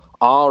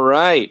All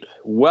right.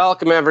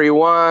 Welcome,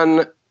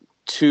 everyone,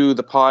 to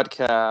the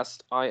podcast.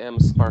 I am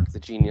Spark the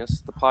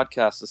Genius. The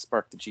podcast is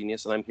Spark the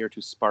Genius, and I'm here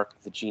to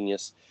spark the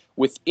genius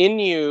within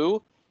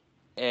you.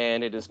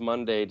 And it is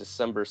Monday,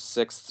 December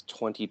 6th,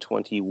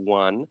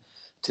 2021.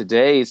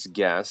 Today's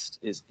guest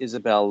is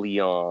Isabelle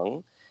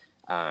Leong.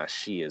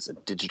 She is a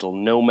digital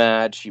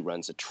nomad. She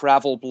runs a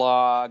travel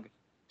blog.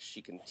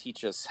 She can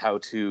teach us how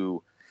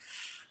to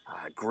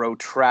grow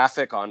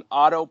traffic on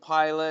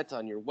autopilot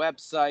on your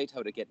website,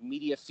 how to get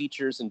media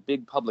features in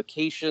big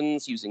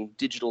publications using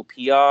digital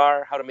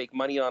PR, how to make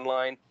money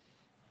online,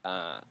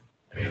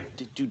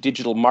 do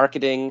digital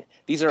marketing.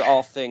 These are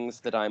all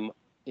things that I'm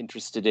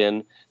interested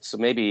in. So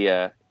maybe,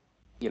 it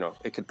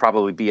could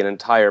probably be an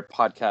entire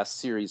podcast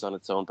series on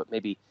its own, but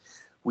maybe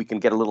we can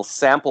get a little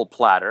sample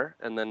platter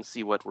and then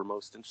see what we're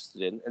most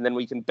interested in. And then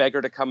we can beg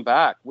her to come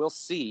back. We'll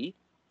see.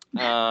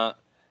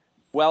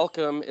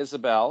 Welcome,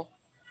 Isabelle.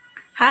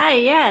 Hi,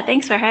 yeah,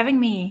 thanks for having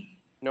me.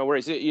 No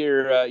worries.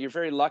 You're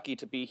very lucky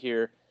to be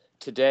here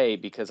today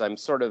because I'm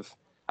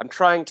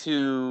trying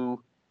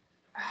to.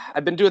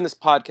 I've been doing this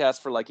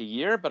podcast for like a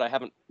year, but I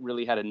haven't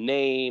really had a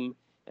name,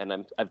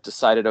 and I've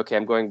decided, okay,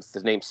 I'm going with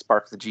the name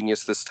Spark the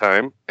Genius this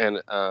time.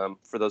 And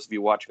for those of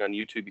you watching on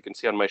YouTube, you can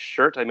see on my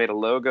shirt I made a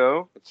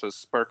logo. It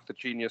says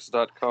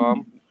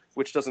sparkthegenius.com,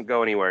 which doesn't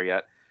go anywhere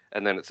yet.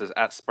 And then it says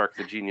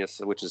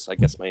 @SparkTheGenius, which is, I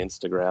guess, my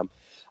Instagram.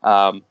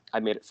 I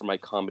made it for my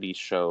comedy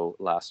show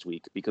last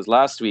week because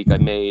last week I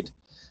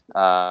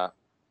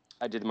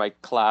did my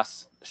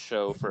class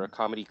show for a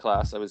comedy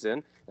class I was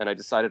in, and I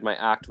decided my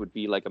act would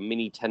be like a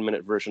mini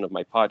 10-minute version of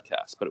my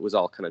podcast, but it was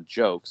all kind of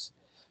jokes.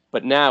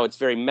 But now it's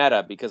very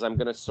meta because I'm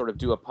going to sort of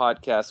do a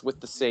podcast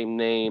with the same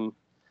name,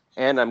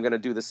 and I'm going to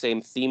do the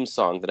same theme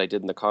song that I did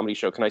in the comedy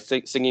show. Can I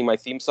singing my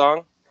theme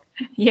song?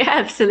 Yeah,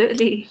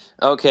 absolutely.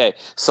 Okay,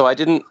 so I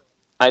didn't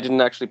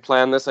actually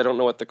plan this. I don't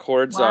know what the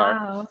chords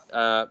Wow.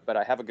 are, but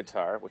I have a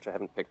guitar, which I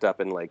haven't picked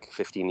up in like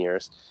 15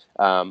 years.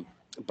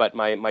 But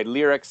my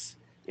lyrics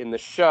in the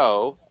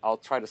show, I'll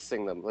try to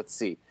sing them. Let's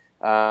see.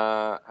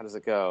 How does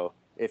it go?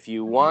 If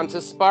you want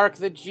to spark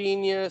the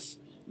genius,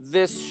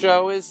 this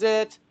show is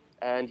it.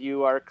 And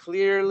you are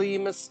clearly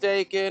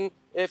mistaken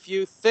if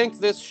you think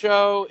this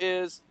show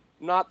is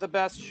not the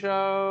best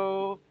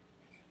show.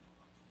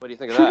 What do you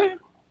think of that?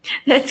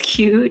 That's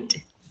cute.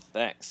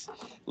 Thanks.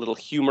 A little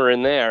humor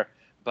in there,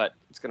 but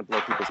it's going to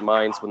blow people's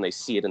minds when they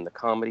see it in the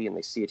comedy and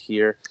they see it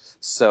here.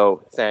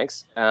 So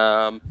thanks.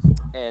 And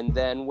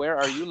then where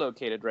are you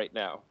located right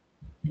now?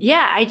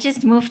 Yeah, I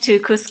just moved to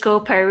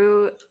Cusco,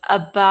 Peru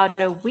about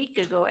a week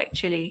ago,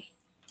 actually.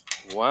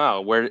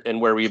 Wow. Where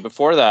were you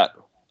before that?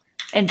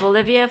 In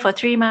Bolivia for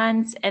 3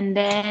 months, and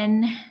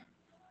then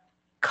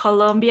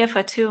Colombia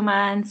for 2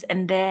 months,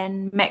 and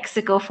then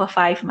Mexico for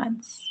 5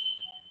 months.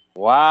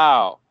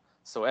 Wow.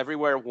 So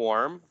everywhere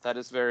warm. That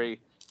is very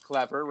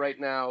clever. Right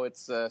now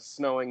it's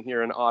snowing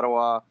here in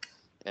Ottawa,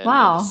 and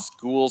Wow.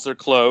 schools are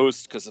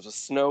closed because of a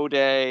snow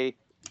day.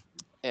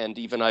 And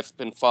even I've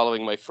been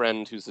following my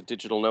friend who's a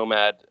digital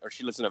nomad, or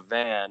she lives in a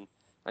van.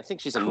 I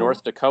think she's in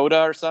North Dakota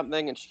or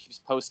something, and she keeps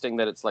posting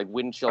that it's like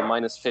wind chill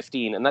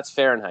 -15, and that's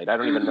Fahrenheit. I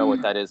don't even know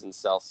what that is in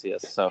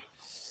Celsius. So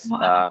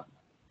Wow.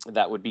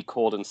 that would be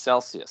cold in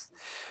Celsius.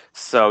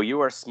 So you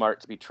are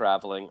smart to be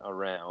traveling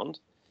around.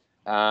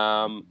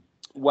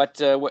 What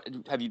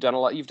have you done a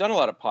lot? You've done a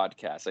lot of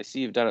podcasts. I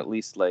see you've done at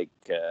least like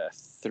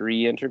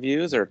 3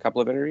 interviews or a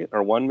couple of interviews,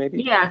 or one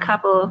maybe. Yeah, a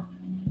couple.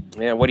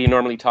 Yeah. What do you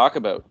normally talk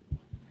about?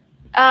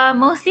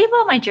 Mostly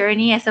about my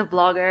journey as a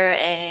blogger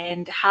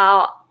and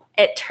how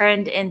it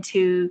turned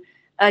into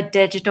a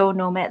digital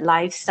nomad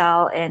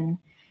lifestyle. And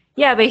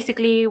yeah,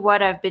 basically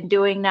what I've been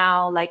doing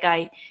now, like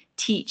I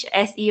teach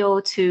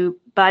SEO to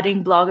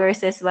budding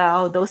bloggers as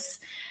well. Those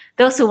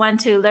who want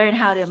to learn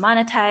how to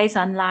monetize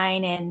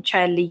online and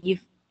try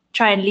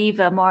and live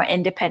a more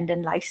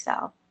independent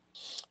lifestyle.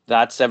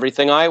 That's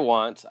everything I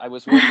want. I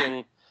was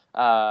working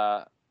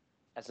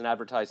as an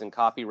advertising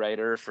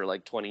copywriter for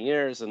like 20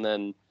 years, and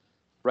then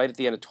right at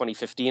the end of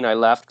 2015, I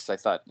left because I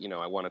thought,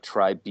 I want to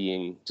try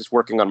just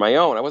working on my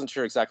own. I wasn't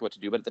sure exactly what to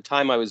do, but at the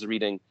time I was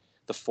reading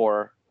the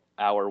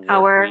 4-Hour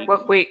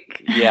Work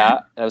Week.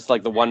 Yeah, it was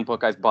like the one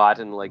book I've bought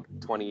in like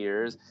 20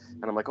 years.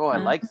 And I'm like, oh, I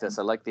like this.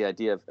 I like the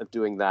idea of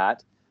doing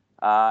that.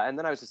 And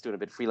then I was just doing a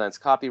bit of freelance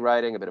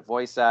copywriting, a bit of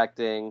voice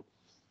acting.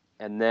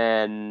 And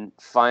then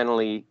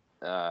finally,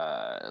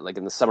 like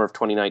in the summer of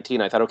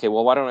 2019, I thought, okay,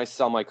 well, why don't I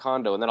sell my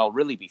condo and then I'll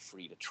really be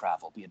free to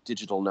travel, be a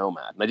digital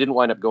nomad. And I didn't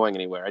wind up going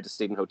anywhere. I just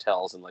stayed in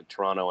hotels in like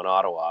Toronto and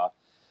Ottawa.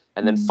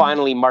 And then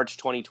finally, March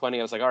 2020,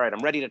 I was like, all right,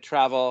 I'm ready to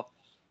travel.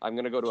 I'm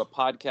going to go to a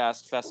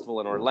podcast festival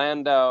in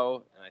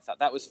Orlando. And I thought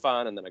that was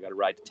fun. And then I got a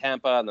ride to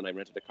Tampa, and then I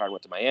rented a car and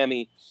went to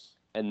Miami.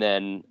 And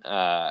then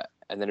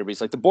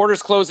everybody's like, the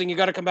border's closing. You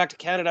got to come back to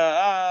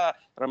Canada.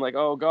 And I'm like,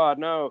 oh God,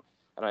 no.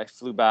 And I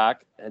flew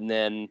back, and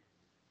then,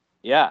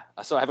 yeah,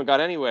 so I haven't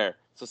got anywhere.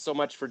 So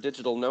much for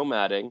digital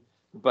nomading,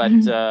 but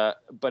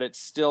it's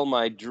still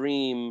my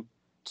dream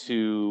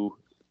to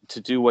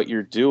do what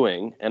you're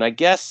doing. And I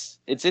guess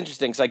it's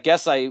interesting because I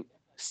guess I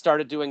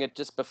started doing it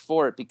just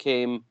before it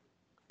became,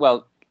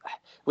 well,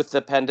 with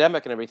the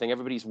pandemic and everything,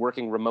 everybody's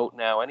working remote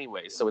now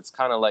anyway. So it's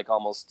kind of like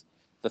almost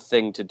the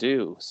thing to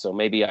do. So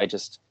maybe I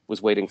just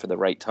was waiting for the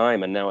right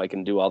time, and now I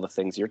can do all the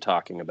things you're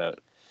talking about.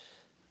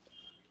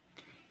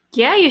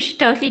 Yeah, you should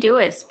totally do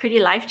it. It's pretty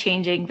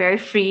life-changing, very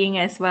freeing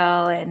as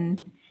well.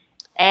 And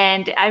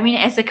I mean,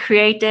 as a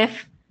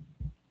creative,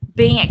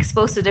 being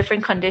exposed to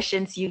different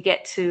conditions, you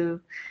get to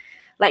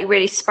like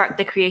really spark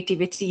the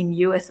creativity in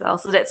you as well.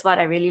 So that's what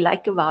I really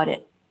like about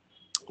it.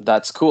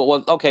 That's cool.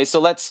 Well, okay, so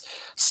let's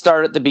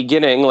start at the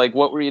beginning. Like,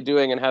 what were you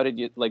doing, and how did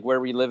you, like, where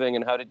were you living,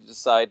 and how did you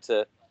decide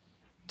to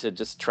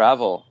just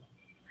travel?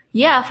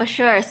 Yeah, for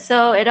sure.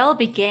 So it all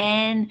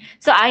began.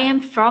 So I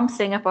am from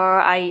Singapore.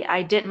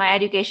 I did my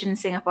education in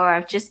Singapore.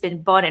 I've just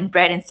been born and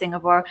bred in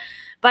Singapore,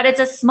 but it's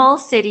a small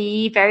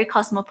city, very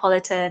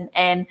cosmopolitan.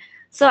 And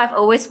so I've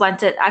always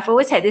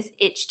had this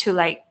itch to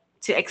like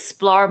to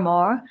explore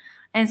more.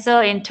 And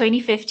so in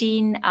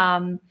 2015,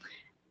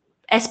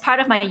 as part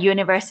of my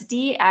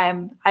university,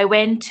 I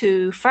went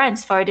to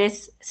France for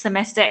this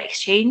semester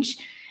exchange.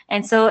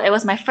 And so it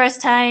was my first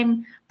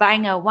time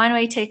buying a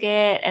one-way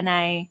ticket, and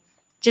I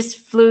just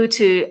flew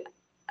to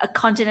a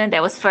continent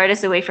that was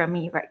furthest away from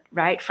me,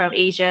 right? From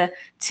Asia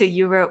to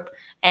Europe.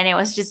 And it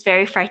was just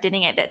very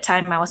frightening at that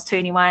time. I was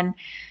 21.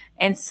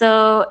 And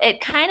so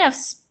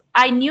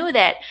I knew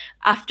that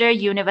after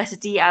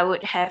university, I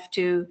would have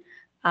to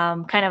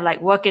kind of like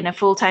work in a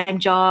full-time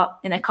job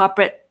in a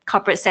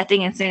corporate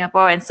setting in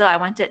Singapore. And so I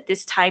wanted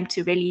this time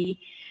to really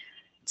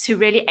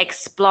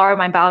explore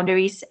my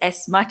boundaries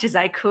as much as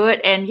I could.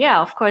 And yeah,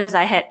 of course,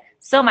 I had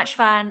so much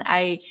fun.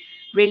 I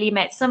really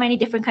met so many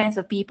different kinds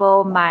of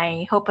people.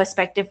 My whole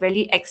perspective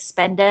really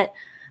expanded.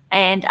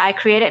 And I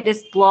created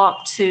this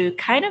blog to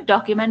kind of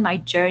document my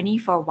journey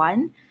for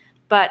one,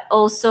 but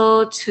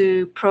also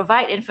to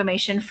provide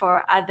information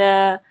for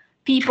other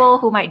people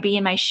who might be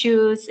in my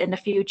shoes in the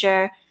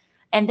future.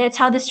 And that's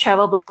how this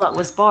travel blog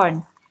was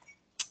born.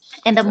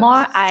 And the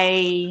more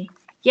I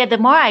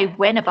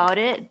went about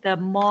it, the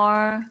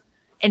more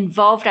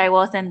involved I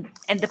was, and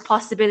the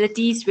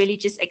possibilities really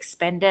just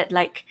expanded.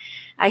 Like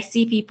I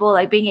see people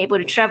like being able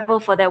to travel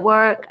for their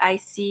work. I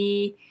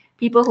see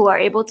people who are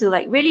able to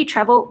like really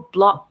travel,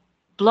 blog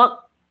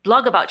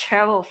about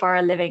travel for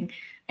a living.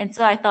 And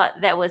so I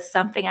thought that was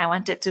something I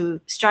wanted to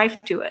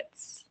strive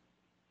towards.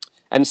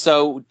 And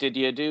so did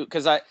you do,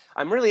 because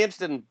I'm really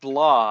interested in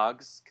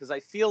blogs, because I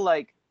feel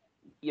like,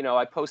 you know,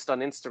 I post on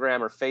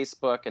Instagram or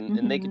Facebook,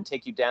 and they can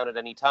take you down at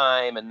any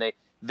time, and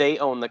they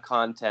own the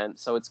content.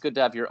 So it's good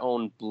to have your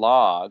own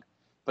blog.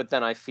 But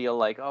then I feel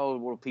like, oh,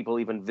 will people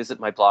even visit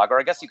my blog? Or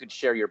I guess you could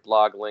share your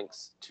blog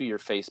links to your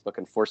Facebook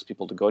and force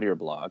people to go to your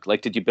blog.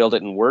 Like, did you build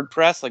it in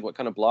WordPress? Like, what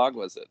kind of blog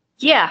was it?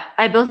 Yeah,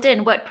 I built it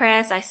in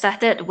WordPress. I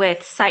started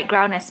with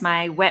SiteGround as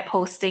my web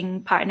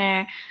hosting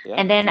partner. Yeah,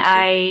 and then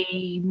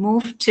I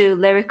moved to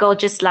Lyrical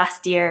just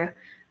last year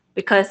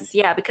because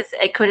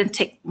I couldn't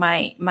take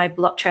my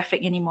blog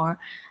traffic anymore.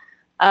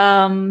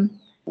 Whoa,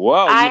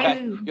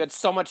 you had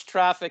so much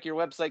traffic, your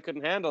website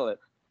couldn't handle it.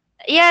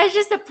 Yeah, it's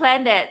just a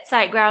plan that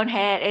SiteGround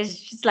had. It's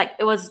just like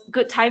it was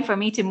good time for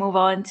me to move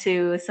on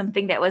to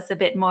something that was a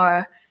bit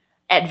more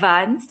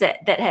advanced,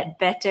 that had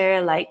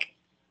better like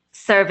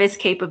service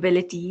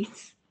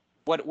capabilities.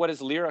 What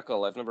is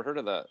Lyrical? I've never heard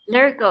of that.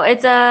 Lyrical,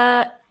 it's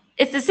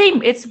the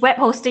same. It's web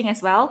hosting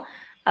as well,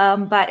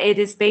 but it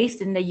is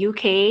based in the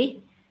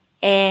UK,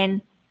 and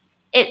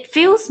it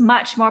feels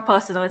much more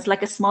personal. It's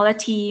like a smaller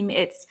team.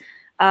 It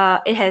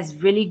has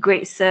really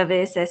great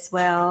service as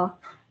well.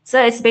 So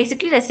it's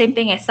basically the same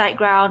thing as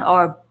SiteGround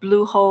or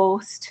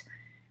Bluehost,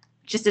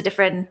 just a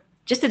different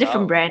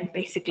brand,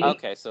 basically.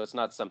 Okay, so it's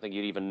not something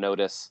you'd even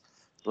notice,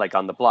 like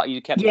on the blog.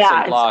 You kept the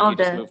same blog,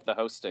 you just moved the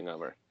hosting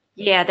over.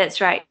 Yeah,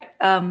 that's right.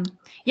 And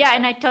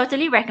I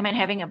totally recommend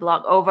having a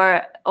blog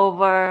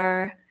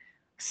over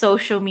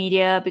social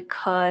media,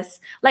 because,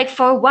 like,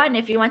 for one,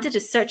 if you wanted to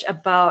search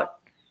about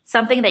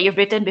something that you've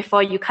written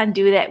before, you can't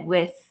do that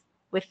with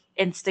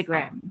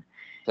Instagram.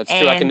 That's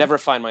true. I can never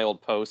find my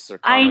old posts or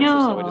comments. I know.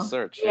 There's no way to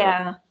search.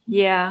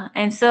 Yeah.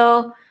 And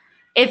so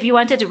if you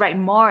wanted to write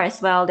more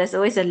as well, there's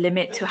always a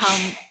limit to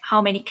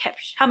how many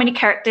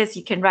characters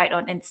you can write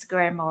on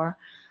Instagram or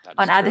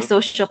on other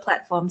social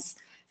platforms.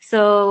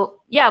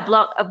 So yeah,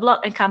 a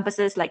blog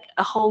encompasses like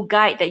a whole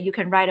guide that you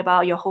can write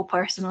about your whole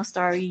personal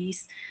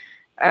stories.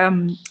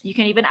 You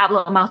can even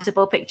upload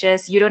multiple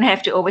pictures. You don't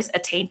have to always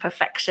attain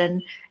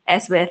perfection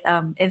as with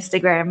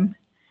Instagram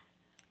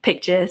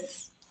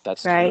pictures.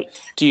 That's right.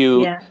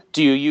 True.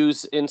 Do you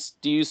use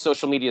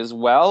social media as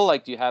well?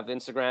 Like, do you have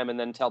Instagram and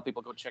then tell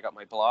people go check out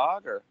my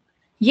blog? Or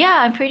yeah,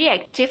 I'm pretty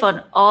active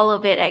on all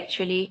of it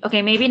actually.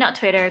 Okay, maybe not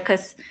Twitter,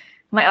 because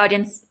my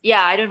audience.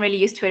 Yeah, I don't really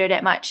use Twitter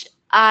that much.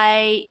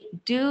 I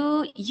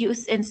do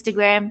use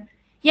Instagram.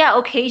 Yeah,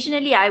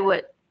 occasionally I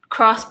would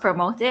cross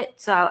promote it.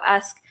 So I'll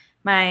ask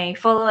my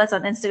followers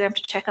on Instagram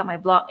to check out my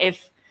blog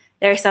if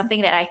there's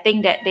something that I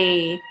think that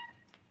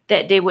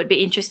they would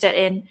be interested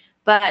in.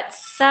 But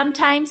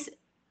sometimes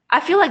I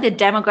feel like the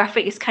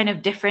demographic is kind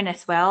of different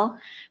as well,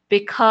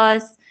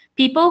 because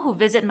people who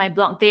visit my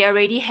blog, they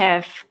already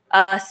have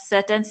a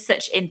certain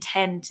search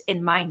intent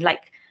in mind.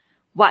 Like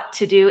what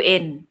to do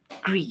in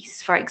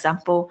Greece, for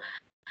example.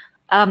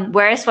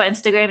 Whereas for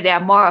Instagram, they are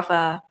more of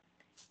a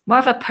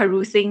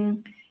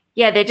perusing.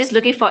 Yeah, they're just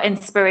looking for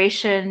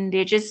inspiration.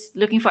 They're just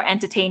looking for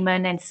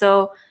entertainment, and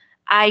so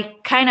I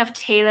kind of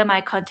tailor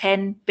my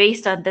content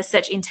based on the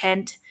search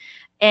intent,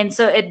 and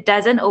so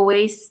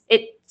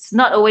it's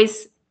not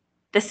always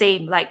the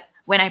same. Like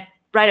when I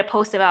write a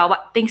post about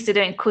what things to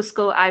do in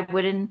Cusco, I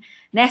wouldn't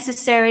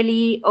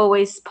necessarily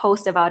always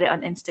post about it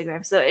on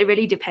Instagram. So it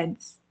really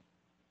depends.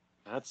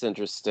 That's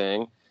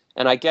interesting.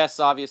 And I guess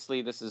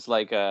obviously this is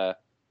like a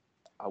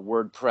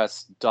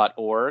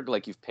WordPress.org.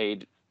 Like you've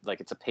paid, like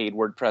it's a paid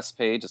WordPress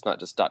page. It's not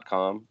just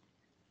 .com.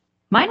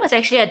 Mine was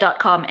actually a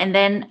 .com, and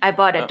then I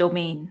bought a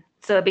domain,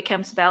 so it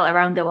becomes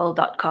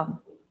bellaroundtheworld.com.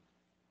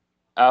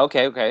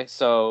 Okay.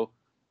 So,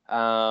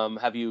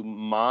 have you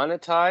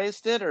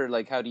monetized it, or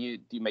like how do you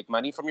make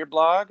money from your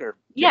blog, or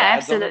Yeah,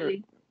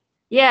 absolutely.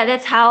 Yeah,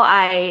 that's how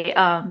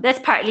that's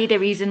partly the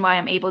reason why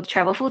I'm able to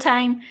travel full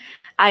time.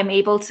 I'm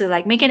able to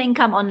like make an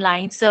income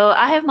online. So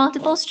I have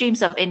multiple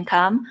streams of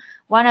income.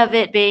 One of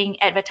it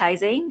being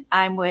advertising.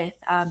 I'm with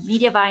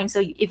Mediavine.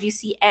 So if you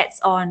see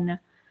ads on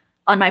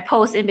my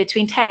post in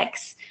between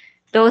text,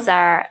 those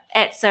are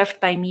ads served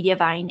by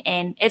Mediavine,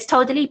 and it's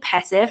totally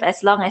passive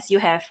as long as you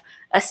have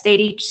a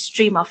steady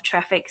stream of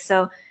traffic.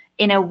 So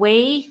in a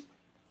way,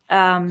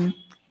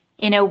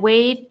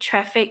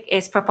 traffic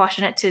is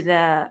proportionate to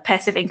the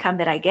passive income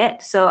that I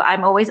get. So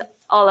I'm always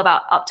all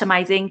about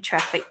optimizing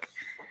traffic.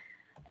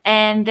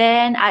 And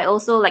then I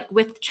also like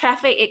with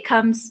traffic, it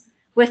comes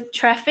with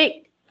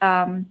traffic.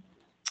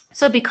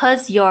 So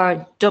because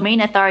your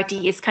domain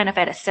authority is kind of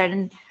at a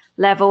certain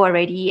level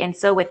already, and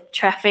so with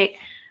traffic,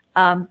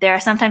 there are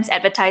sometimes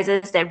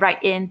advertisers that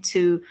write in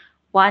to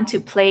want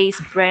to place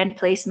brand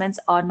placements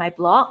on my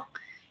blog,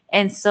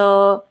 and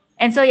so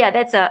yeah,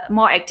 that's a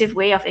more active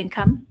way of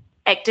income.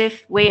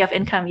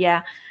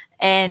 Yeah,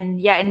 and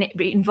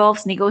it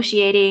involves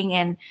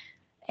negotiating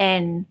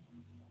and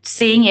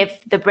seeing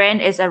if the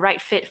brand is a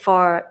right fit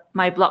for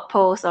my blog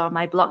post or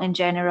my blog in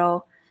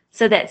general.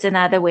 So that's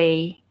another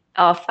way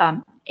of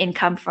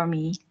income for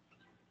me.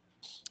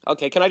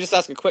 Okay, can I just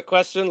ask a quick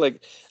question?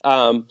 Like,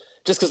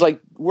 just because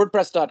like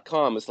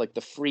WordPress.com is like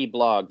the free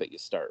blog that you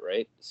start,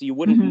 right? So you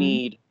wouldn't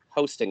need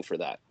hosting for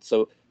that.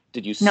 So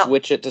did you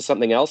switch it to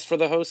something else for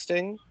the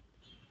hosting?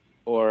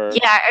 Or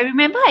yeah, I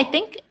remember. I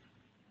think,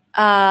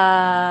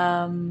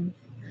 so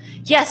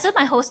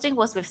my hosting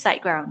was with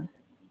SiteGround.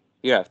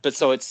 Yeah, but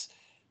so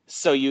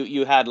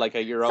you had like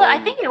your own. So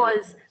I think it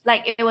was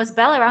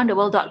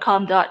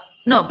bellaroundtheworld.com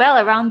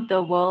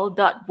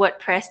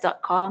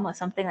bellaroundtheworld.wordpress.com or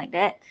something like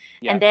that.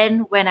 Yeah. And then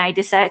when I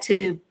decided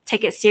to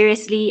take it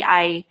seriously,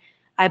 I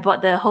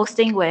bought the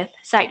hosting with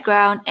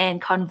SiteGround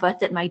and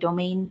converted my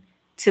domain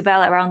to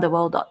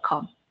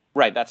bellaroundtheworld.com.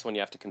 Right, that's when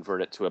you have to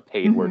convert it to a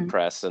paid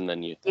WordPress, and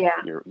then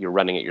you're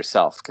running it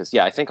yourself. Because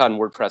I think on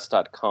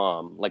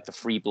WordPress.com, like the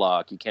free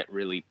blog, you can't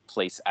really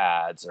place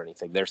ads or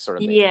anything. They're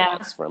sort of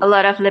ads from a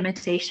lot of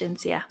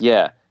limitations. Yeah.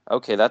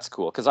 Okay, that's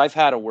cool. Because I've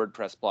had a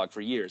WordPress blog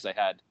for years. I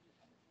had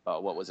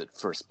what was it?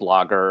 First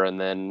Blogger,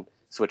 and then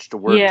switched to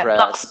WordPress. Yeah,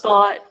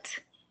 Blogspot.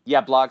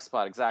 Yeah,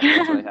 Blogspot, exactly.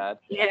 That's what I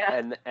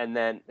had. And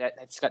then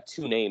it's got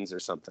two names or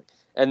something.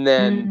 And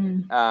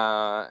then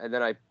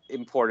I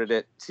imported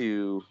it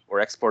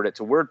exported it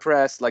to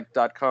WordPress, like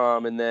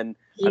 .com, and then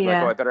I'm like,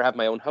 I better have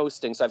my own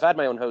hosting. So I've had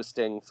my own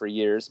hosting for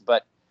years,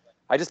 but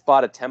I just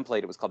bought a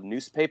template. It was called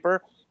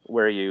Newspaper,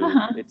 where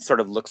it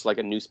sort of looks like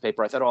a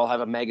newspaper. I thought, I'll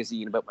have a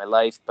magazine about my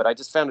life, but I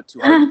just found it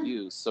too hard to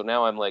use. So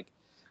now I'm like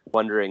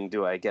wondering,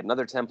 do I get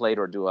another template,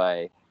 or do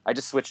I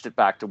just switched it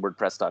back to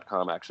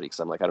WordPress.com actually,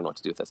 because I'm like, I don't know what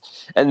to do with this.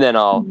 And then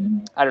I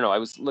don't know, I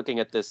was looking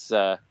at this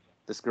girl,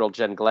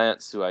 Jen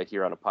Glantz, who I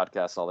hear on a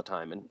podcast all the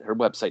time, and her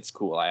website's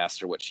cool. I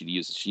asked her what she'd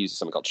use. She uses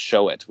something called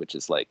Showit, which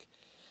is like,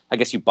 I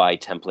guess you buy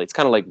templates,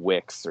 kind of like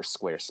Wix or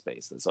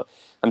Squarespace. And so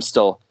I'm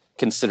still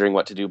considering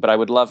what to do, but I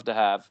would love to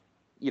have,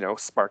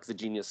 Spark the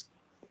Genius.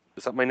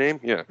 Is that my name?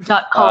 Yeah.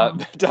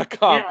 .com.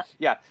 .com.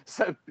 Yeah.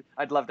 So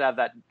I'd love to have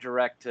that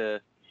direct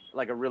to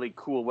like a really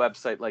cool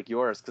website like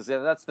yours, because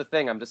that's the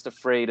thing. I'm just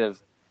afraid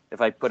of, if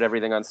I put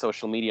everything on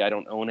social media, I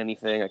don't own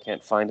anything. I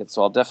can't find it.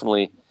 So I'll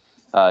definitely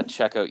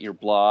check out your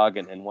blog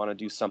and want to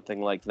do something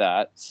like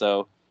that.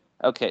 So,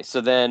 okay.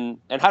 So then,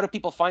 and how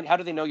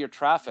do they know your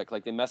traffic?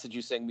 Like they message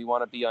you saying, we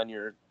want to be on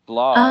your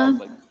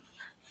blog.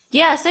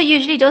 So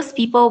usually those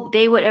people,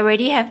 they would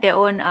already have their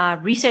own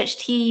research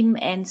team.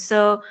 And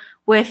so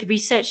with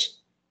research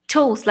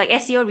tools, like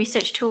SEO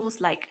research tools,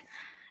 like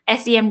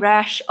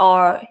SEMrush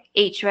or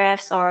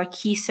Ahrefs or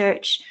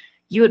KeySearch,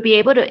 you would be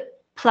able to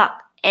plug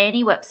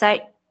any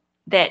website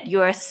that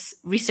you're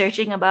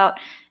researching about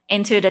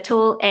into the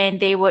tool,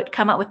 and they would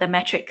come up with the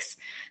metrics.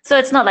 So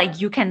it's not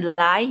like you can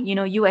lie,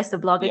 you as the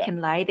blogger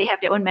can lie. They have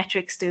their own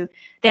metrics too.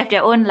 They have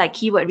their own like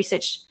keyword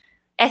research,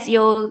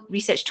 SEO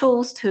research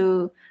tools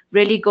to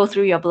really go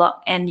through your blog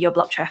and your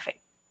blog traffic.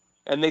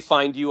 And they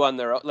find you on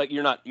their own, like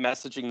you're not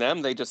messaging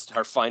them. They just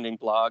are finding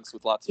blogs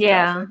with lots of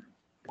traffic.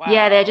 Wow.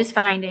 Yeah, they're just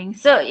finding.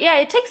 So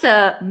it takes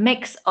a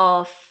mix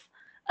of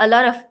a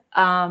lot of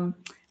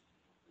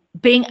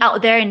being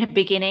out there in the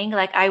beginning,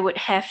 like I would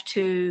have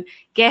to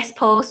guest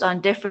post on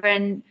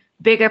different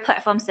bigger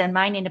platforms than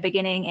mine in the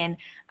beginning, and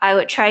I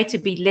would try to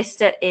be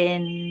listed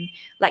in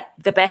like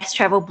the best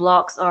travel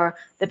blogs or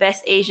the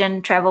best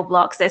Asian travel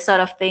blogs, that sort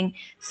of thing.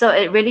 So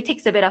it really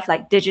takes a bit of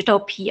like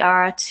digital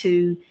PR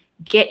to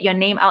get your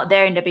name out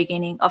there in the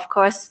beginning. Of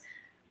course,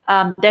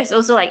 there's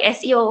also like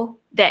SEO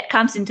that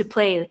comes into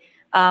play.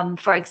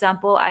 For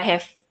example, I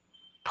have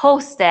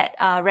posts that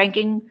are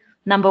ranking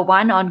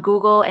 #1 on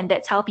Google, and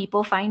that's how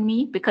people find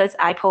me, because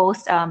I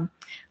post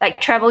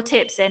like travel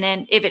tips, and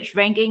then if it's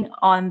ranking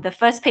on the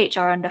first page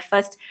or on the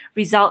first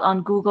result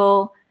on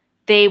Google,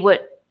 they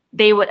would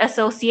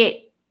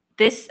associate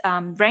this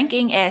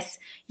ranking as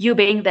you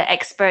being the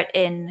expert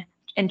in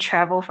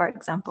travel, for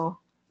example.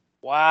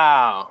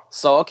 Wow.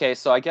 So, okay.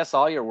 So I guess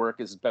all your work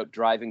is about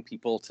driving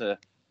people to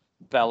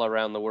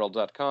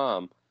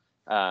bellaroundtheworld.com.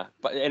 And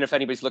if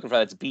anybody's looking for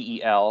that, it's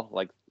BEL,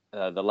 like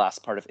the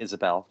last part of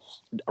Isabel,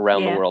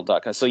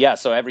 aroundtheworld.com. So yeah,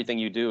 so everything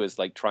you do is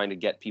like trying to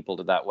get people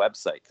to that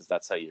website, because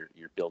that's how you're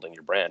building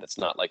your brand. It's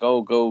not like,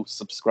 oh, go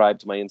subscribe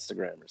to my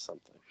Instagram or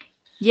something.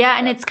 Yeah,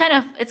 and it's kind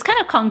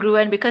of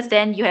congruent, because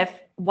then you have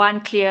one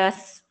clear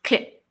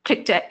click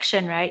to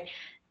action, right?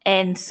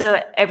 And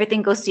so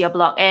everything goes to your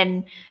blog,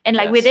 and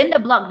like Yes. within the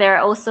blog, there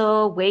are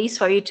also ways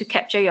for you to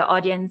capture your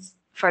audience.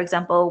 For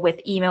example, with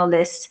email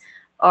lists,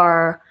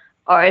 or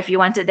if you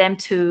wanted them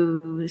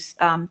to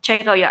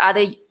check out your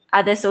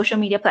other social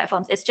media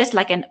platforms. It's just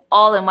like an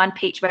all-in-one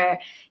page where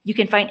you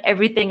can find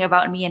everything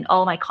about me and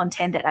all my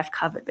content that I've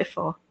covered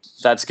before.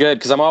 That's good,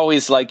 because I'm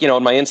always like,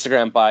 in my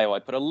Instagram bio, I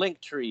put a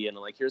link tree and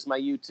like, here's my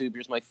YouTube,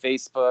 here's my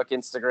Facebook,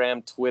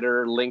 Instagram,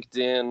 Twitter,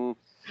 LinkedIn,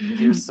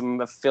 here's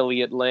some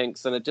affiliate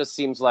links. And it just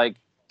seems like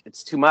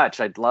it's too much.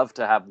 I'd love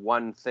to have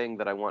one thing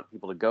that I want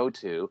people to go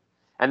to.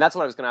 And that's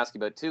what I was going to ask you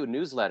about too,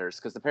 newsletters,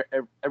 because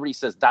everybody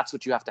says that's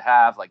what you have to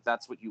have, like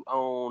that's what you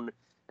own.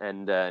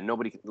 And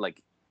nobody,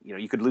 like,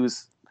 you could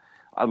lose.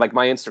 Like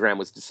my Instagram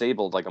was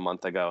disabled like a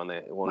month ago, and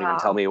they won't even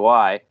tell me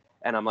why.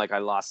 And I'm like, I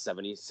lost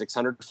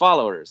 7,600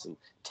 followers and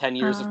 10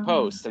 years of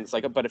posts. And it's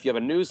like, but if you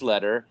have a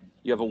newsletter,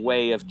 you have a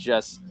way of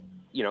just,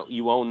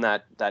 you own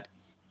that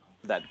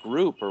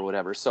group or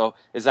whatever. So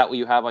is that what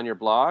you have on your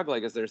blog?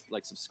 Like, is there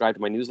like subscribe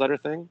to my newsletter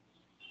thing?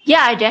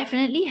 Yeah, I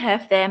definitely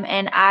have them,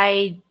 and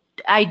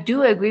I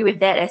do agree with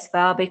that as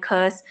well,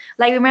 because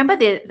like remember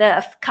the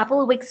a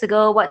couple of weeks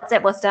ago,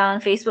 WhatsApp was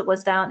down, Facebook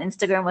was down,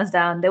 Instagram was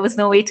down. There was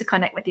no way to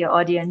connect with your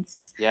audience.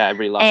 Yeah,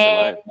 everybody lost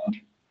their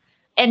mind.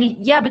 And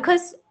yeah,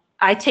 because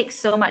I take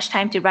so much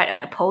time to write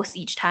a post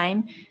each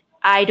time,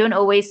 I don't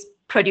always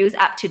produce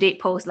up-to-date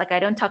posts. Like I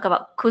don't talk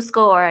about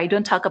Cusco, or I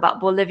don't talk about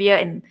Bolivia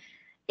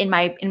in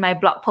my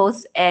blog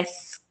posts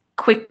as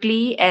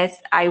quickly as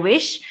I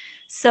wish.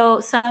 So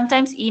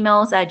sometimes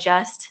emails are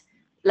just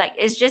like,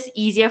 it's just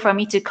easier for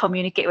me to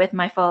communicate with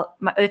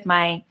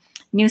my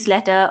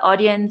newsletter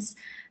audience,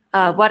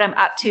 what I'm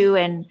up to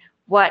and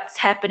what's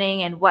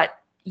happening and what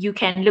you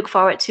can look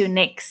forward to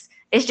next.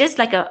 It's just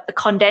like a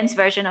condensed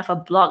version of a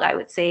blog, I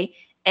would say.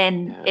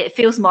 And it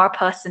feels more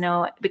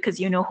personal because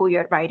you know who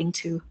you're writing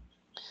to.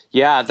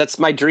 Yeah, that's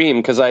my dream,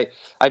 because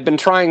I've been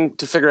trying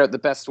to figure out the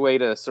best way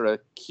to sort of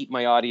keep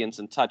my audience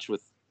in touch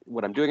with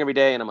what I'm doing every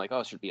day. And I'm like, oh,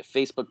 it should be a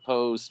Facebook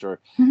post, or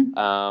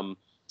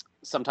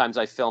sometimes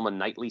I film a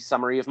nightly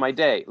summary of my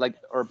day. Like,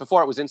 or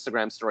before it was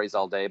Instagram stories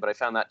all day, but I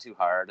found that too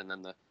hard. And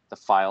then the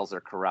files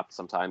are corrupt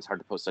sometimes, hard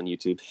to post on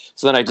YouTube.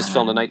 So then I just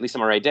filmed a nightly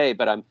summary a day,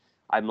 but I'm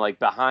like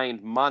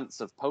behind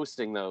months of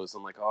posting those.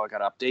 I'm like, oh, I got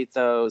to update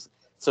those.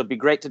 So it'd be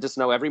great to just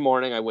know every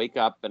morning I wake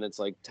up and it's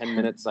like 10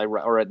 minutes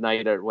or at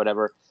night or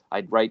whatever,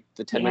 I'd write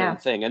the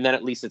 10-minute thing. And then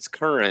at least it's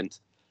current.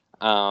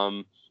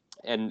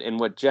 And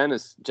what Jen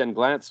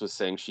Glantz was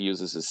saying she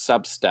uses is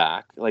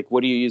Substack. Like,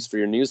 what do you use for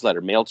your newsletter?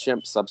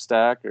 MailChimp,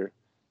 Substack, or?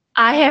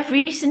 I have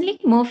recently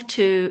moved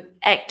to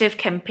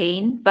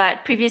ActiveCampaign,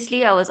 but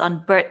previously I was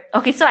on BERT.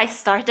 Okay, so I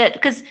started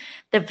because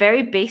the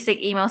very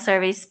basic email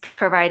service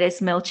provider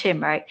is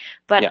MailChimp, right?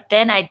 But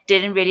then I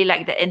didn't really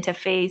like the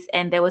interface,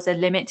 and there was a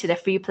limit to the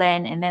free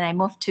plan, and then I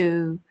moved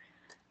to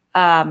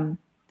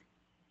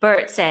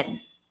BERT.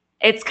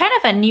 It's kind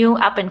of a new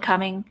up and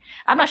coming.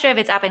 I'm not sure if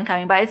it's up and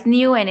coming, but it's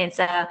new, and it's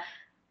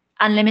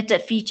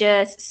unlimited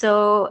features,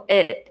 so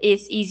it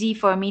is easy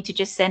for me to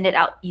just send it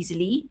out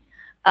easily.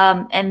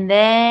 And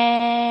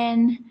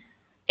then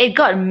it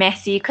got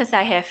messy because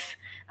I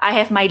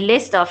have my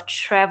list of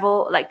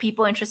travel, like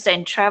people interested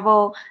in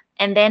travel,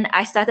 and then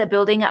I started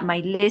building up my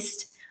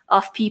list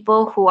of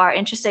people who are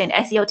interested in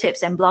SEO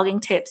tips and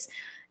blogging tips.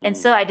 And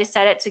so I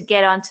decided to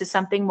get onto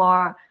something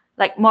more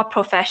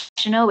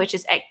professional, which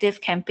is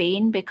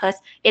ActiveCampaign, because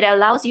it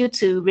allows you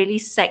to really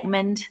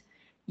segment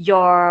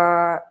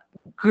your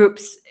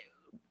groups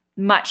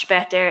much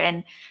better,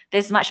 and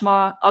there's much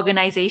more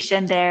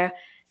organization there,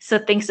 so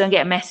things don't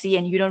get messy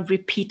and you don't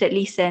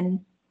repeatedly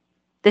send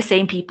the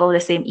same people the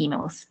same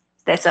emails,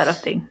 that sort of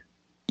thing.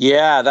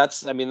 Yeah,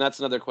 that's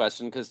another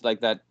question, because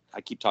like that,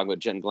 I keep talking about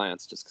Jen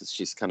Glantz just because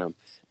she's kind of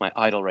my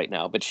idol right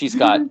now, but she's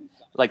got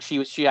like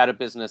she had a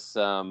business,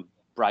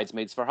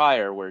 Bridesmaids for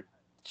Hire, where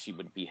she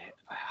would be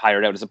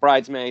hired out as a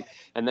bridesmaid,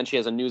 and then she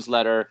has a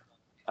newsletter,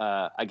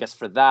 I guess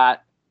for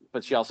that.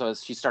 But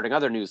she's starting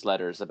other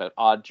newsletters about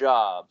odd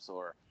jobs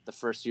or the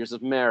first years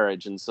of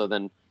marriage, and so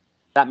then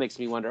that makes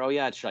me wonder, oh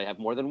yeah, should I have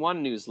more than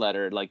one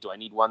newsletter? Like, do I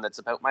need one that's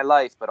about my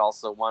life, but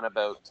also one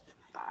about,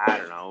 I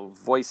don't know,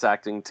 voice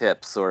acting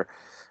tips or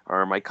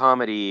my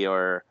comedy,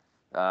 or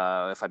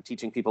if I'm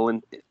teaching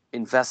people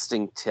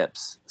investing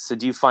tips. So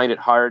do you find it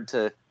hard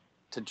to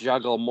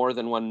juggle more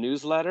than one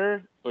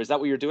newsletter, or is that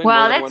what you're doing?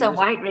 Well, More than that's one a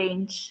newsletter? wide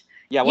range.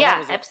 Yeah, well, that Yeah,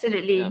 was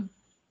absolutely. yeah.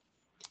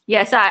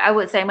 Yeah, so I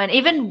would segment,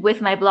 even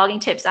with my blogging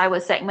tips, I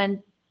would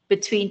segment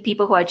between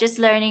people who are just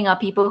learning or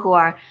people who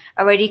are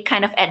already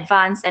kind of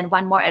advanced and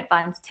want more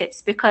advanced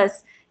tips,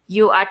 because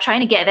you are trying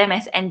to get them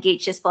as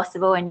engaged as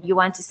possible and you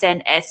want to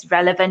send as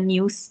relevant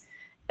news,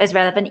 as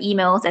relevant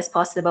emails as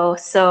possible.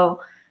 So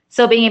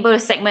being able to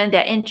segment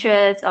their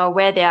interests or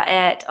where they are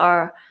at,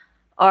 or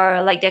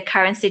like their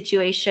current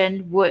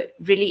situation, would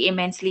really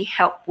immensely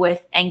help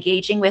with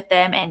engaging with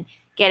them and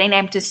getting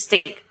them to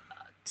stick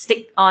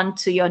on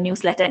to your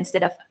newsletter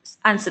instead of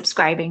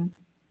unsubscribing.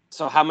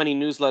 So how many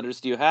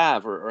newsletters do you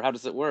have, or how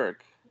does it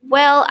work?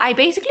 Well, I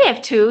basically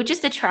have two,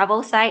 just the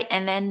travel site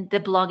and then the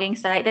blogging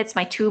site. That's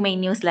my two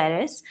main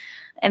newsletters.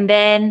 And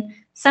then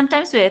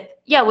sometimes with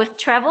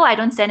travel, I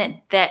don't send it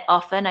that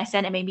often. I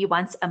send it maybe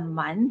once a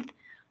month.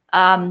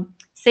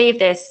 Say if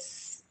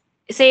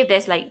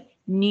there's like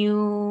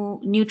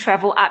new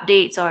travel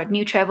updates or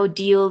new travel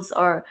deals,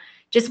 or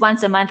just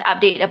once a month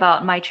update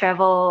about my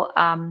travel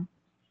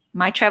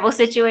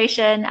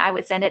situation, I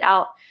would send it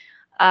out.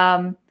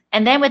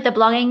 And then with the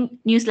blogging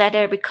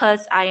newsletter,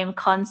 because I'm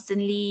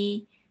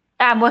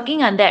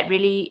working on that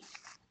really,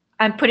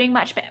 I'm putting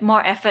much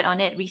more effort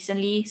on it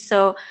recently.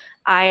 So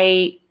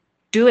I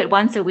do it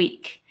once a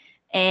week.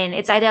 And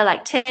it's either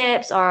like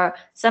tips, or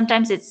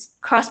sometimes it's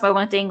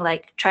cross-promoting,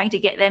 like trying to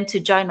get them to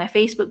join my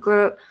Facebook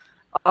group,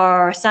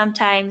 or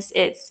sometimes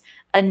it's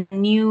a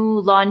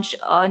new launch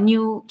or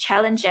new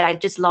challenge that I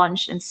just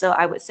launched. And so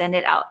I would send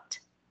it out.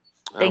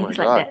 Things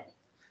like that.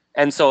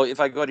 And so if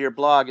I go to your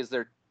blog, is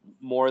there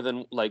more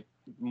than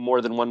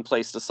one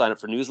place to sign up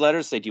for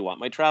newsletters? Say, do you want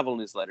my travel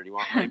newsletter? Do you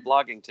want my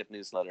blogging tip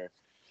newsletter?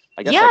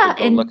 I guess I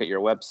can go look at your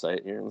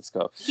website here. Let's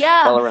go.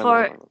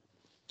 Yeah,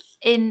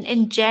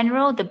 in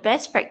general, the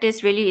best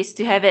practice really is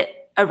to have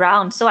it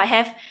around. So I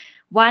have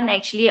one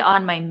actually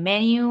on my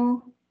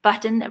menu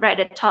button right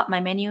at the top, my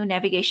menu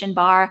navigation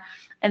bar.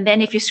 And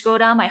then if you scroll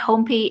down my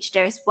homepage,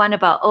 there's one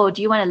about,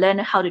 do you want to learn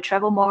how to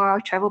travel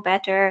more, travel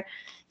better?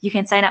 You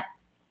can sign up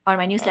on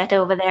my newsletter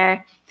over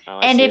there.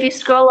 And if you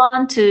scroll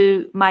on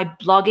to my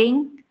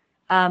blogging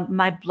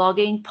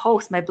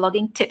post, my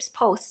blogging tips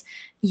post,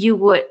 you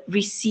would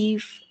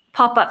receive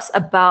pop-ups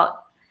about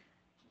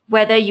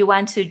whether you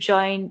want to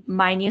join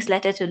my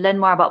newsletter to learn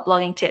more about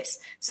blogging tips.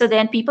 So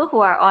then people who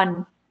are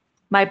on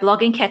my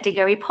blogging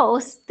category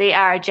posts, they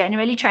are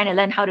generally trying to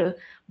learn how to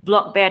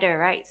blog better,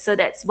 right? So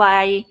that's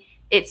why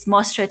it's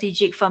more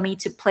strategic for me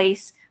to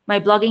place my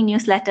blogging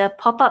newsletter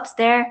pop-ups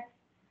there,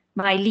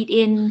 my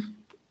lead-in,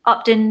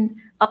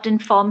 opt-in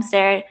forms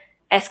there,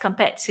 as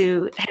compared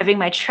to having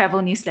my travel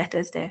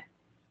newsletters there.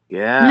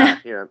 Yeah,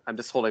 here, I'm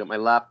just holding up my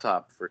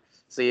laptop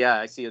so yeah,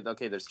 I see it.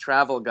 Okay, there's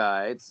travel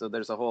guides. So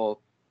there's a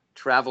whole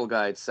travel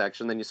guide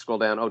section. Then you scroll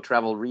down,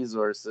 travel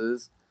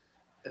resources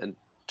and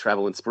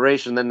travel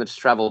inspiration. Then there's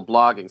travel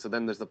blogging. So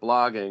then there's the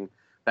blogging,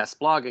 best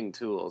blogging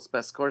tools,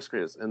 best course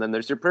creators. And then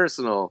there's your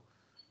personal.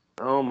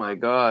 Oh my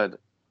God.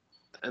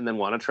 And then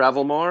want to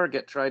travel more?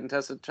 Get tried and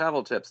tested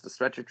travel tips to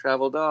stretch your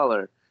travel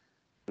dollar.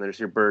 And there's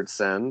your bird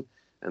send.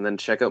 And then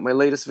check out my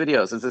latest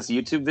videos. Is this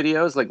YouTube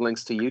videos, like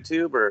links to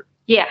YouTube, or?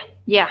 Yeah.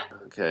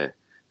 Okay.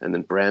 And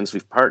then brands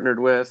we've partnered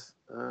with.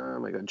 Oh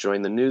my God.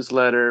 Join the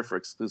newsletter for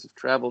exclusive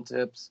travel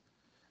tips.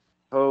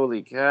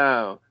 Holy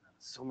cow.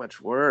 So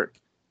much work.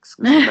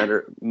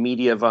 Exclusive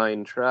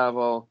Mediavine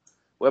travel.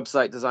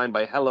 Website designed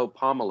by Hello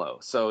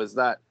Pomelo. So is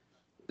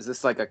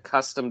this like a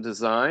custom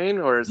design,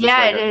 or is this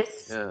it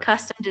is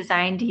custom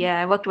designed.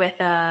 Yeah, I worked with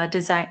a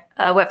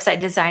website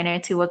designer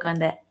to work on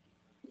that.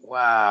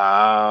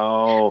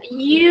 Wow.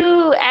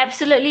 You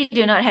absolutely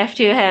do not have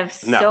to have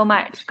so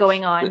much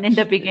going on in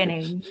the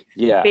beginning.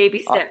 Yeah.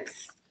 Baby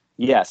steps.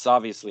 Yes,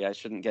 obviously I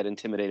shouldn't get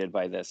intimidated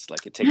by this.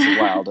 Like, it takes a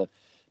while to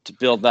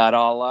build that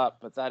all up,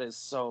 but that is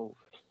so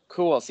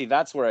cool. See,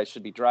 that's where I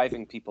should be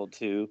driving people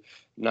to,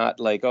 not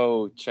like,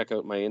 check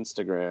out my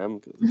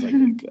Instagram. It's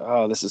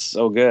like, this is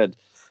so good.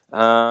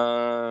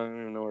 I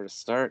don't know where to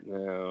start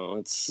now.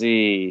 Let's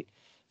see.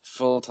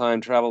 Full-time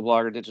travel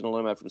blogger, digital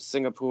nomad from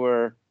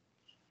Singapore.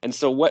 And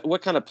so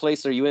what kind of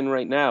place are you in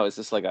right now? Is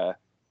this like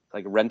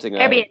renting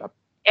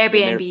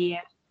Airbnb? Yeah.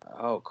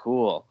 Oh,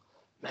 cool.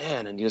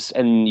 Man, and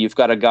you've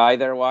got a guy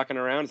there walking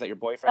around. Is that your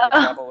boyfriend you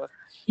travel with?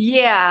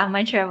 Yeah,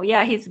 my travel.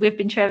 Yeah, we've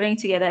been traveling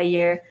together a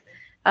year,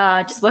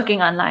 just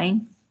working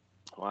online.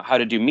 Well, how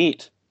did you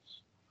meet?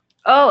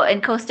 Oh,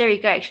 in Costa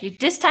Rica, actually.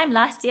 This time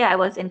last year, I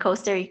was in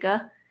Costa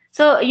Rica.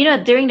 So,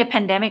 during the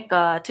pandemic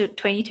to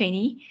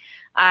 2020,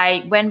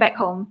 I went back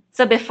home.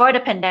 So before the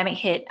pandemic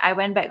hit, I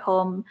went back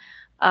home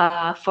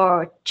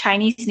for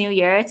Chinese New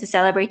Year to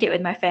celebrate it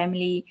with my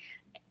family.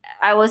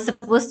 I was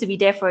supposed to be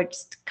there for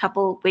just a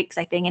couple weeks,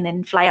 I think, and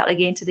then fly out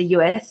again to the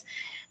US.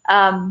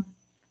 Um,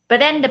 but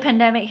then the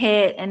pandemic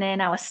hit, and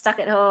then I was stuck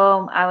at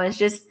home. I was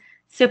just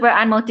super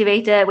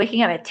unmotivated,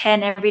 waking up at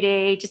 10 every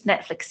day, just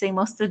Netflixing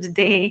most of the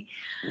day.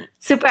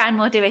 Super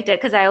unmotivated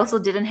because I also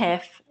didn't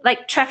have,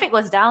 like, traffic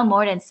was down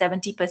more than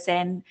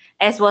 70%,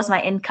 as was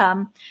my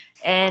income.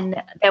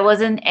 And there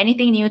wasn't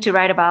anything new to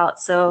write about.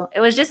 So it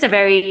was just a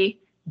very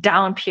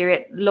down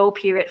period, low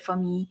period for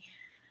me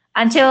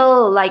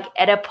until like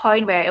at a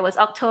point where it was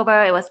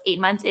October, it was 8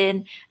 months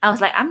in. I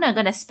was like, I'm not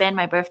gonna spend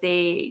my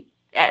birthday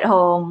at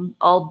home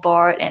all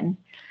bored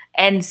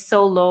and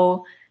so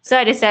low. So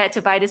I decided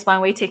to buy this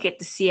one-way ticket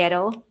to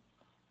Seattle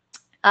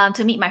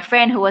to meet my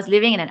friend who was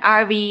living in an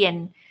RV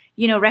and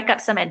rack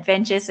up some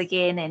adventures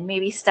again and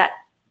maybe start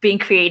being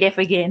creative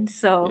again.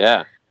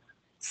 Yeah.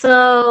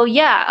 So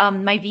yeah,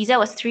 my visa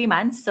was 3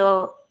 months.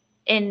 So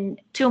in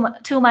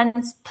 2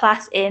 months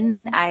plus in,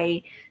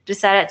 I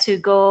decided to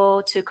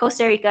go to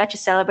Costa Rica to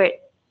celebrate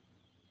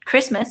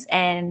Christmas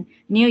and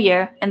New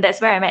Year, and that's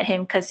where I met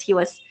him because he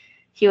was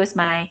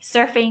my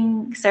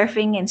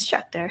surfing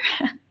instructor.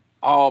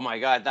 Oh my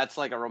God, that's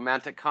like a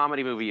romantic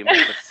comedy movie. You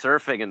met the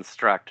surfing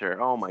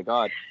instructor. Oh my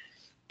God.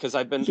 Because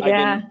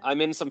Yeah.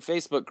 I'm in some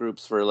Facebook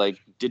groups for like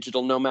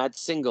digital nomad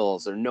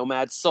singles or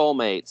nomad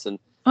soulmates, and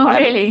Oh, I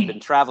haven't really? been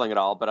traveling at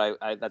all, but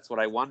I that's what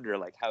I wonder,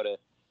 like how do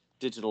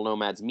digital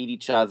nomads meet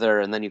each other,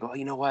 and then you go, oh,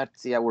 you know what?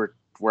 Yeah, we're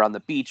on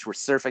the beach, we're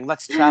surfing,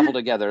 let's travel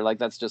together. Like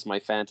that's just my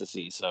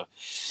fantasy. So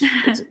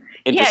it's Yeah,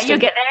 you interesting.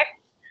 get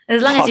there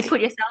as long as you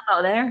put yourself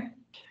out there.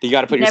 You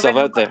got to You put never yourself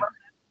know out what there. will,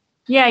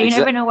 yeah, you never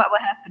Exactly. know what will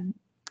happen.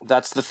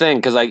 That's the thing,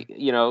 because a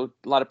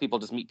lot of people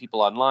just meet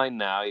people online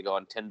now. You go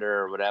on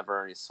Tinder or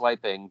whatever, and you're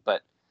swiping.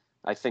 But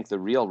I think the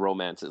real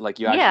romance is like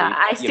you Yeah, actually,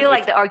 I still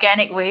like the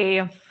organic way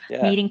of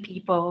yeah, meeting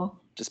people.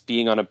 just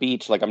being on a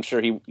beach. Like I'm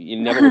sure you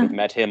never would have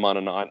met him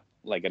on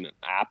like an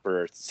app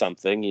or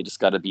something. You just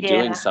got to be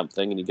doing Yeah.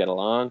 something and you get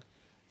along.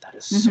 That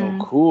is so Hmm.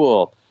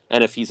 cool.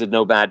 And if he's a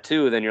nomad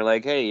too, then you're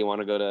like, hey, you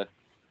want to go to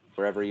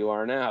wherever you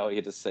are now?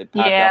 You just say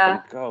pack up Yeah.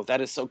 and go.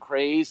 That is so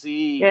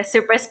crazy. Yeah,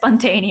 super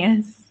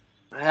spontaneous.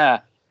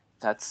 Yeah,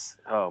 that's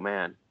oh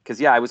man.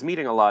 Because yeah, I was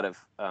meeting a lot of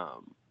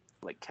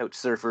like couch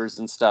surfers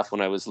and stuff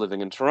when I was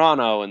living in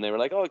Toronto, and they were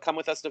like, "Oh, come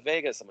with us to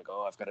Vegas." I'm like,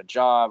 "Oh, I've got a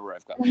job or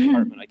I've got an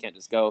apartment. I can't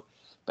just go."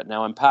 But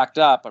now I'm packed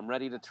up. I'm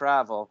ready to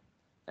travel,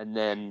 and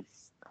then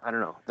I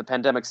don't know. The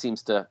pandemic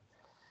seems to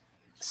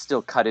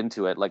still cut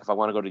into it. Like if I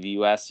want to go to the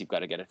US, you've got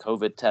to get a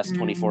COVID test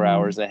 24 Mm.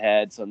 hours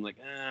ahead. So I'm like,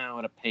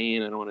 what a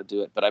pain. I don't want to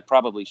do it, but I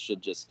probably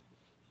should just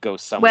go Well,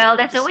 somewhere and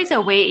that's just. always a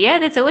way. Yeah,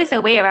 that's always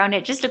a way around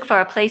it. Just look for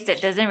a place that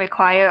doesn't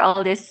require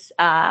all this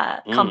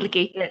Mm,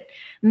 complicated.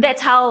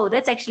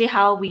 That's actually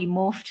how we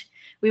moved.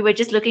 We were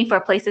just looking for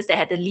places that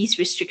had the least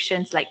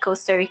restrictions, like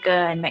Costa Rica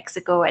and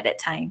Mexico at that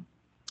time.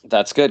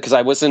 that's good because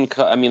I was in.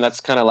 I mean, that's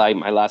kind of like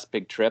my last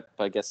big trip.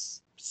 I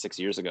guess 6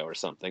 years ago or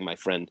something. My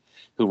friend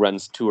who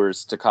runs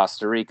tours to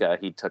Costa Rica,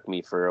 he took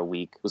me for a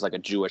week. It was like a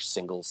Jewish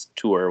singles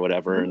tour or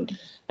whatever, Ooh.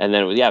 and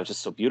then it was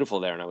just so beautiful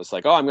there. And I was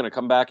like, oh, I'm going to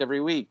come back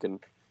every week, and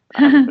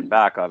I haven't been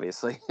back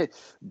obviously,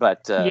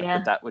 but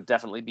Yeah. that would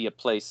definitely be a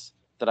place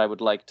that I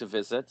would like to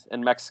visit.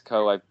 And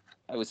Mexico,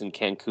 I was in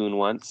Cancun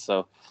once,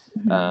 so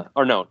Mhm.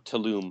 or no,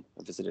 Tulum.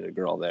 I visited a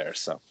girl there,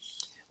 so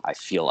I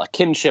feel a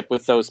kinship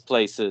with those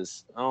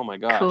places. Oh my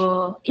gosh.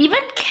 Cool. Even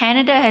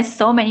Canada has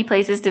so many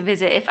places to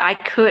visit. If I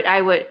could,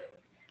 I would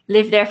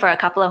live there for a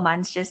couple of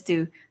months just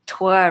to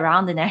tour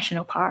around the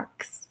national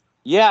parks.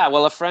 Yeah,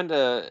 well, a friend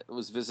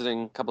was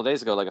visiting a couple of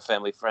days ago, like a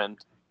family friend,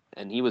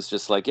 and he was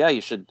just like, "Yeah,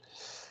 you should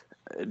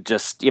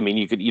just. I mean,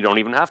 you don't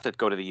even have to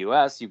go to the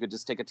U.S. You could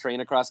just take a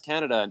train across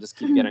Canada and just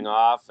keep getting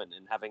off and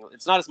having.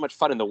 It's not as much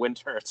fun in the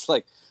winter. It's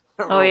like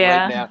Oh right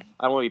yeah. now,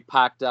 I don't want to be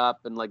packed up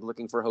and like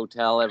looking for a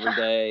hotel every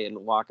day and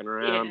walking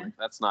around. Yeah. Like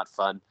that's not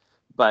fun.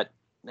 But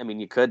I mean,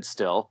 you could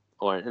still,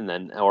 or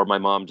my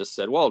mom just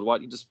said, "Well, why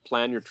don't you just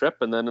plan your trip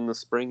and then in the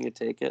spring you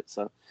take it."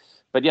 So.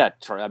 But yeah,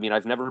 I mean,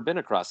 I've never been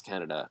across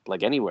Canada,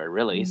 like anywhere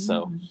really.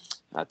 So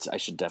Mm. I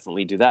should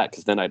definitely do that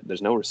because then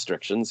there's no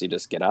restrictions. You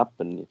just get up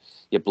and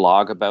you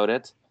blog about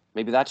it.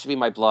 Maybe that should be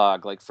my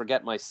blog. Like,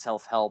 forget my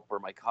self-help or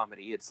my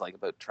comedy. It's like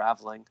about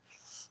traveling.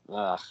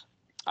 Ugh,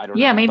 I don't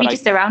Yeah, know, but maybe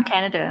just around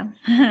Canada.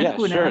 yeah,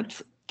 Who sure.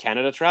 knows?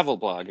 Canada travel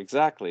blog,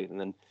 exactly. And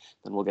then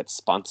we'll get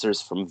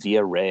sponsors from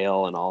Via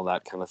Rail and all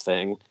that kind of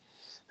thing.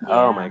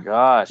 Oh my Yeah.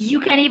 gosh. You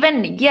can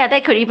even, yeah,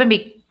 that could even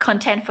be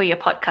content for your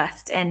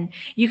podcast, and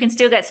you can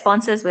still get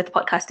sponsors with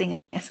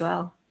podcasting as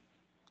well.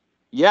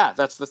 Yeah,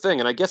 that's the thing.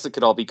 And I guess it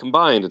could all be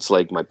combined. It's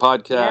like my Yeah.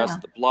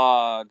 podcast, the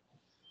blog.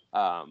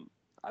 Um,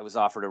 I was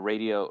offered a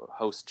radio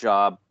host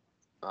job,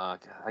 I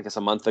guess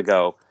a month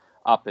ago,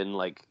 up in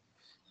like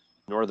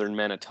northern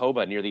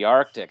Manitoba near the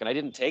Arctic, and I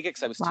didn't take it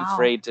because I was too Wow.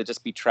 afraid to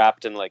just be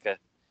trapped in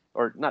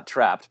or not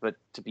trapped, but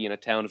to be in a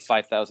town of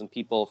 5,000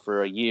 people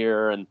for a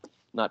year and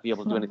not be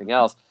able to do anything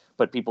else.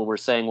 But people were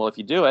saying, well, if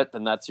you do it,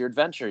 then that's your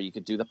adventure. You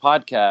could do the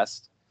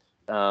podcast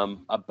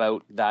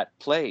about that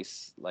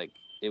place. Like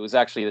it's a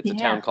Yeah.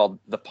 town called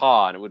The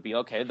Paw, and it would be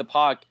okay. The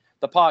Paw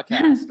the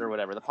podcast or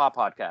whatever, the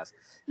podcast.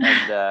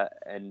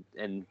 And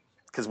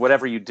because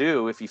whatever you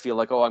do, if you feel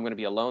like, oh, I'm going to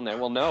be alone there,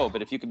 well, no.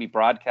 But if you can be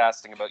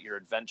broadcasting about your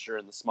adventure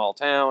in the small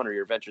town or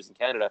your adventures in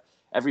Canada,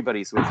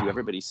 everybody's with you.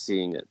 Everybody's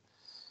seeing it.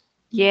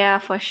 Yeah,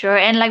 for sure.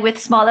 And like with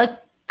smaller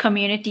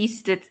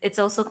communities, it's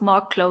also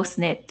more close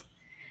knit.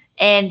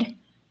 And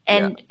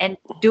and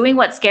doing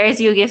what scares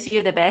you gives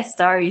you the best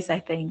stories, I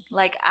think.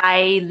 Like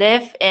I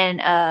live in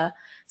a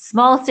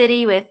small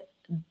city with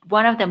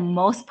one of the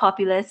most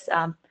populous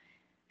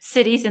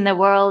cities in the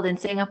world, in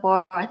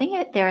Singapore. I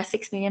think there are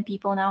 6 million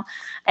people now.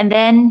 And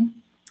then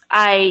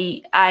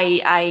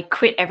I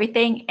quit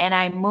everything and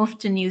I moved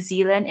to New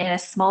Zealand in a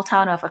small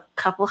town of a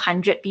couple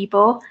hundred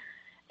people.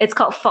 It's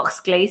called Fox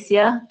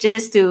Glacier,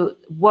 just to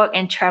work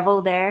and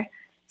travel there.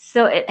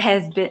 So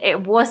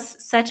it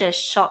was such a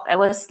shock. It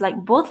was like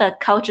both a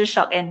culture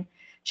shock and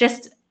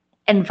just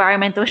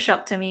environmental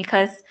shock to me,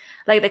 because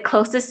like the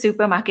closest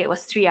supermarket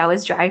was 3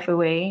 hours drive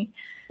away.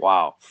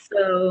 Wow.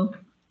 So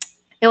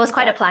it was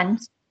quite a plunge,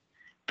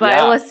 but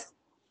it was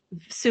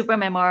super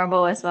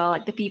memorable as well.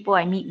 Like the people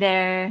I meet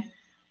there,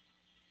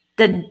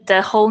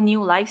 the whole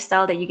new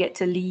lifestyle that you get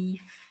to live.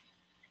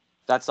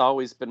 That's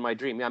always been my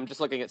dream. I'm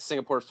just looking at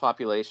Singapore's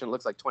population. It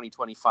looks like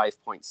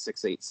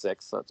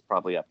 2025.686. So it's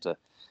probably up to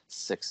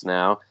 6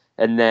 now.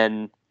 And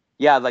then,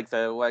 like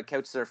the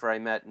couch surfer I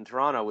met in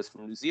Toronto was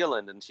from New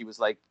Zealand. And she was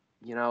like,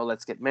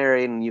 let's get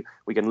married. And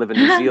we can live in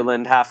New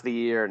Zealand half the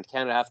year and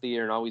Canada half the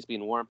year and always be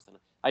in warmth. And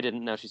I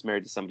didn't know she's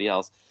married to somebody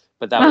else.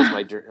 But that was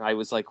my dream. I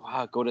was like,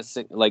 wow, go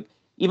to, like,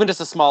 even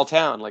just a small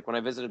town. Like when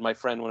I visited my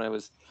friend when I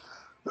was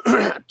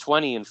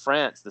 20 in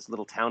France, this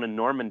little town in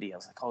Normandy. I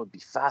was like, oh, it'd be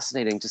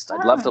fascinating.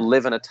 I'd love to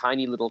live in a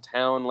tiny little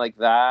town like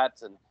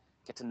that and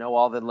get to know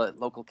all the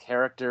local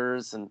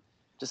characters and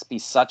just be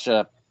such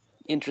a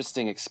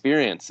interesting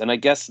experience. And I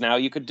guess now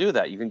you could do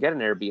that. You can get an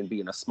Airbnb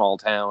in a small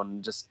town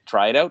and just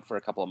try it out for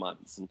a couple of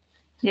months.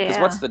 Because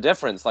what's the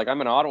difference? Like I'm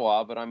in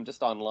Ottawa, but I'm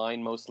just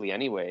online mostly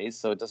anyways,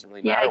 so it doesn't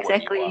really matter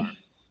where you are.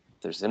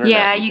 There's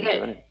internet.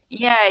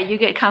 You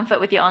get comfort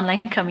with your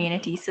online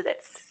community, so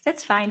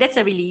that's fine. That's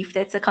a relief.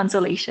 That's a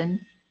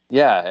consolation.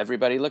 Yeah,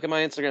 everybody, look at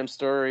my Instagram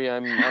story.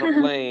 I'm on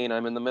a plane.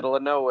 I'm in the middle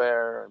of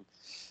nowhere.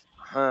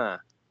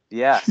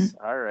 Yes.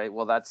 All right.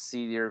 Well,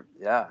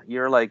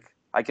 you're like,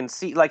 I can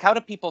see, like, how do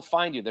people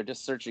find you? They're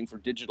just searching for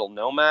digital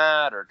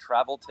nomad or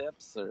travel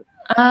tips or.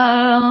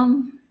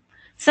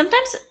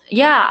 Sometimes,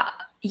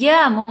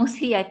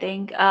 mostly I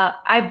think.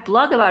 I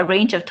blog about a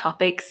range of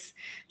topics.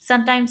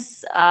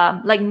 Sometimes,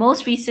 like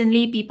most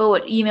recently, people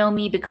would email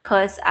me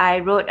because I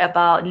wrote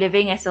about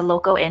living as a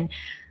local in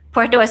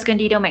Puerto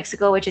Escondido,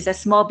 Mexico, which is a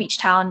small beach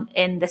town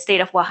in the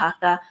state of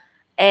Oaxaca.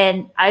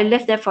 And I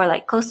lived there for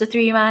like close to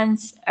 3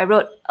 months. I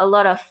wrote a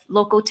lot of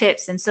local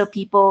tips. And so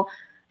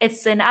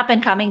it's an up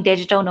and coming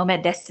digital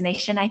nomad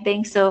destination, I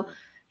think. So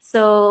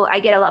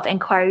I get a lot of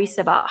inquiries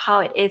about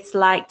how it is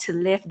like to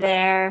live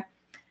there.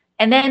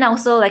 And then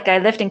also, like, I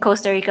lived in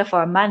Costa Rica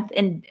for a month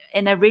in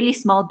a really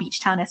small beach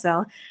town as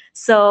well.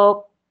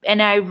 So,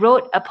 and I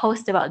wrote a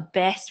post about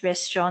best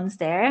restaurants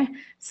there.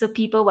 So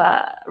people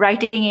were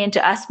writing in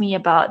to ask me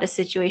about the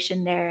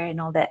situation there and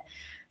all that.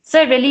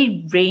 So it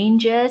really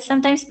ranges.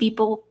 Sometimes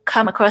people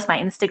come across my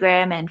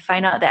Instagram and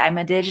find out that I'm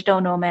a digital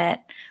nomad,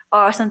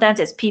 or sometimes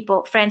it's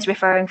friends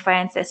referring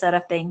friends, that sort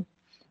of thing.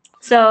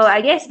 So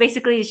I guess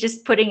basically it's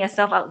just putting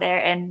yourself out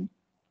there, and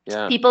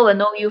people will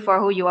know you for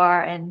who you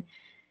are, and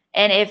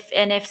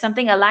if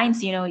something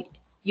aligns,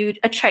 you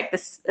attract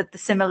the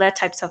similar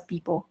types of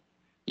people.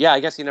 Yeah,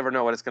 I guess you never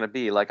know what it's going to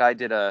be. Like I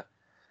did a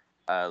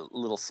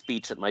little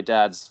speech at my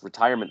dad's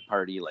retirement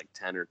party like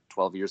 10 or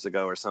 12 years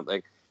ago or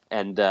something,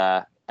 and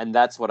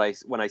that's when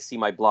I see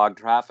my blog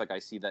traffic, I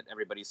see that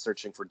everybody's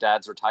searching for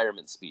dad's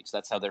retirement speech.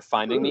 That's how they're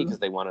finding me, because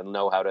they want to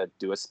know how to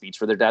do a speech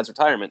for their dad's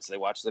retirement, so they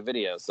watch the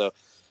video. So,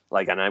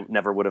 like, and I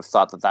never would have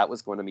thought that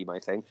was going to be my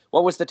thing.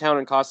 What was the town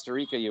in Costa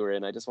Rica you were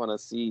in? I just want to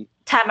see.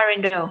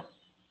 Tamarindo.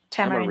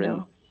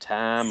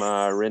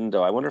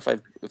 I wonder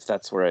if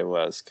that's where I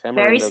was.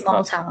 Tamarindo, very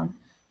small town.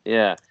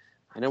 Yeah.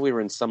 I know we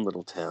were in some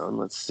little town.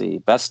 Let's see.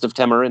 Best of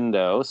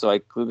Tamarindo. So I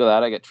Google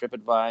that. I get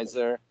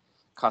TripAdvisor,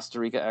 Costa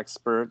Rica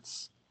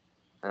experts,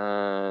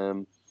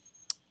 2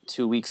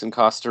 weeks in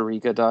Costa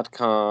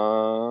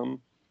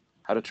Rica.com,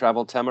 how to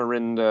travel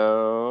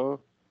Tamarindo,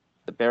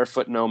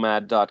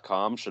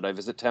 thebarefootnomad.com. Should I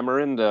visit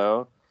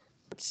Tamarindo?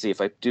 Let's see if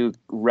I do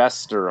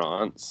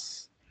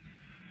restaurants.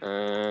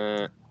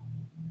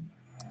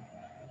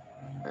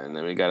 And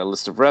then we got a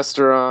list of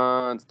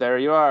restaurants. There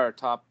you are.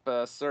 Top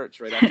search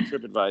right after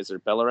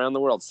TripAdvisor. Bell Around the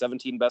World.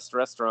 17 best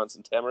restaurants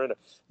in Tamarindo.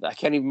 I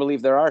can't even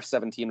believe there are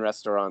 17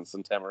 restaurants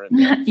in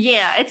Tamarindo.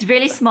 Yeah, it's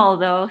really small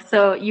though.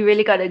 So you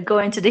really got to go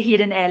into the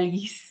hidden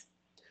alleys.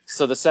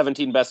 So the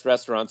 17 best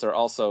restaurants are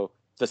also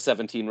the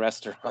 17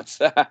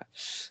 restaurants.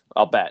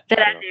 I'll bet. That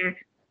are there.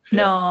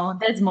 No,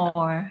 there's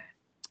more.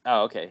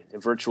 Oh, okay. A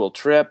virtual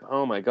trip.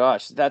 Oh my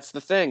gosh. That's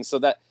the thing. So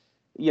that,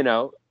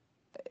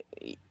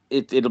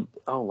 it'll,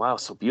 oh wow,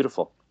 so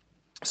beautiful.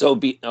 So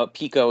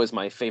Pico is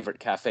my favorite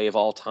cafe of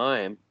all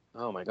time.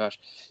 Oh my gosh.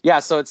 Yeah,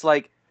 so it's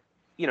like,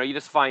 you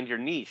just find your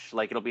niche.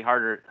 Like it'll be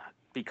harder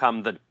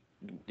become the,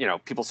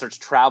 people search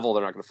travel,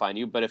 they're not going to find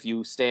you. But if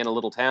you stay in a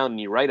little town and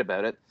you write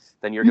about it,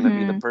 then you're going to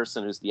be the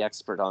person who's the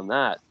expert on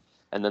that.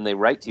 And then they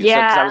write to you.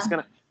 Yeah. So,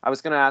 'cause I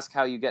was gonna ask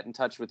how you get in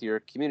touch with your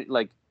community.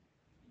 Like,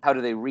 how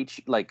do they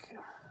reach? Like,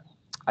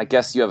 I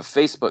guess you have a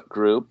Facebook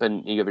group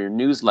and you have your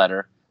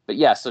newsletter. But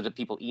yeah, so do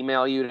people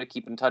email you to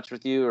keep in touch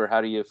with you, or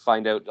how do you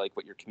find out like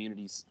what your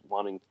community's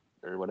wanting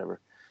or whatever?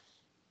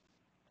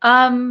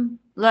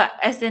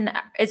 As in,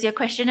 is your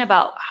question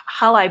about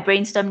how I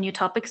brainstorm new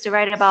topics to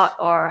write about,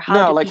 or how?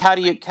 No, like how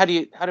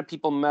do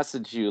people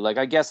message you? Like,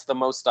 I guess the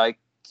most I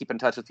keep in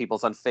touch with people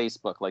is on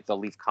Facebook. Like, they'll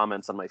leave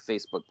comments on my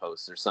Facebook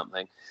posts or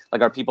something.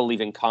 Like, are people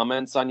leaving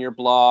comments on your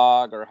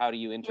blog, or how do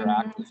you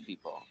interact with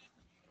people?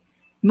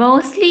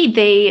 Mostly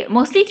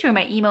through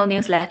my email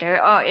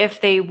newsletter, or if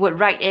they would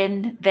write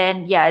in,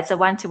 then yeah, it's a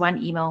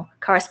one-to-one email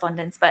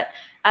correspondence. But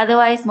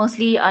otherwise,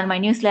 mostly on my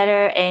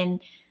newsletter, and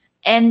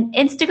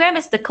Instagram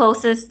is the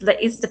closest.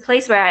 It's the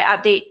place where I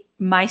update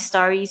my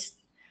stories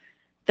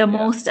the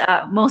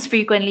most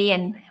frequently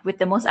and with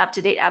the most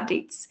up-to-date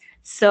updates.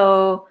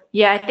 So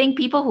yeah, I think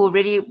people who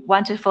really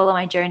want to follow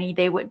my journey,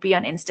 they would be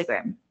on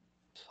Instagram.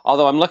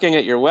 Although I'm looking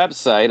at your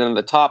website, and on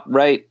the top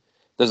right,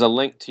 there's a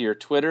link to your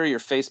Twitter, your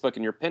Facebook,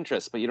 and your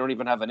Pinterest, but you don't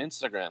even have an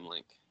Instagram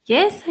link.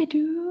 Yes, I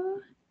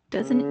do.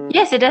 Doesn't it?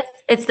 Yes, it does.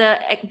 It's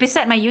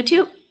beside my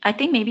YouTube. I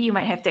think maybe you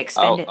might have to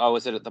expand it. Oh,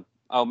 is it at the?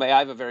 Oh, I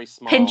have a very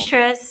small.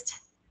 Pinterest.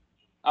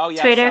 Oh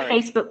yeah. Twitter,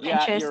 sorry. Facebook,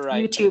 Pinterest, you're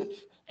right. YouTube,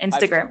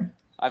 Instagram.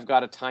 I've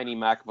got a tiny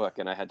MacBook,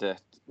 and I had to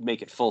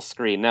make it full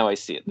screen. Now I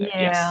see it there.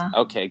 Yeah. Yes.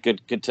 Okay.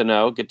 Good to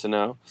know. Good to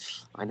know.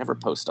 I never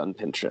post on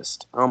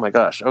Pinterest. Oh my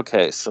gosh.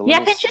 Okay. So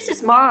Pinterest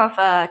is more of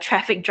a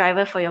traffic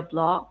driver for your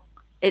blog.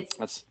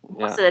 Most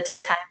of the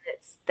time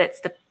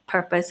that's the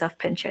purpose of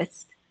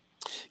Pinterest.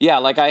 Yeah,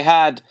 like I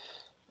had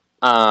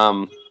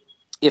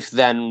if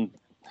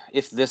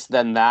this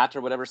then that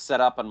or whatever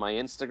set up on my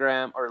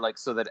Instagram, or like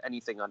so that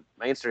anything on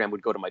my Instagram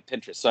would go to my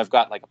Pinterest. So I've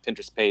got like a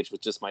Pinterest page with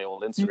just my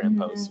old Instagram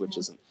posts, which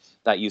isn't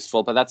that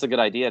useful, but that's a good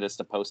idea, just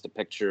to post a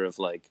picture of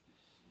like,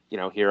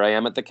 here I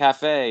am at the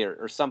cafe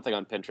or something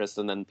on Pinterest,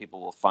 and then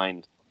people will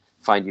find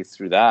you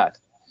through that.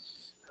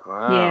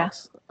 Wow. Yeah.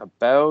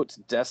 About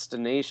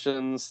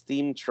destinations,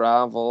 themed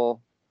travel,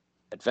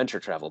 adventure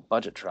travel,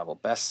 budget travel,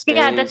 best stays.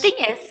 Yeah, the thing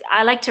is,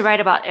 I like to write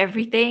about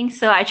everything.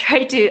 So I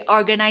try to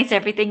organize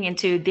everything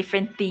into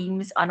different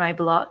themes on my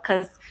blog.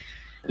 Because,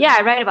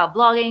 I write about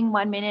blogging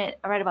 1 minute,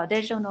 I write about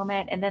digital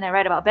nomad, and then I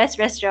write about best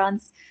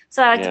restaurants.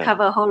 So I like to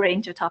cover a whole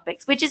range of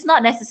topics, which is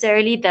not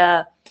necessarily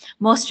the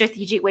most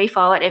strategic way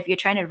forward if you're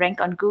trying to rank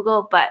on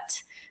Google.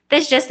 But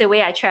that's just the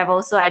way I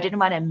travel. So I didn't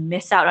want to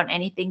miss out on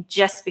anything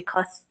just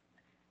because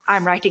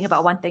I'm writing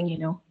about one thing,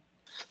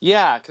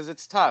 Yeah, because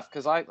it's tough.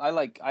 Because I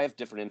have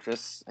different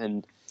interests,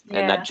 and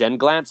that Jen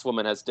Glantz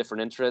woman has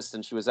different interests,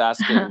 and she was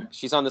asking.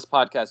 She's on this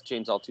podcast,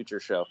 James Altucher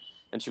Show,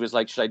 and she was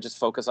like, "Should I just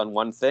focus on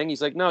one thing?"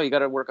 He's like, "No, you got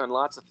to work on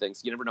lots of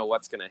things. You never know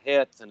what's going to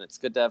hit, and it's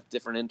good to have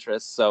different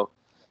interests." So,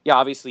 yeah,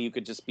 obviously you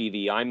could just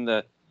be I'm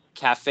the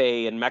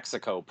cafe in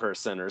Mexico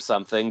person or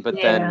something, but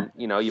then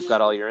you've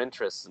got all your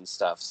interests and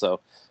stuff.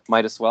 So,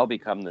 might as well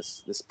become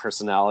this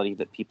personality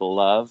that people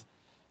love.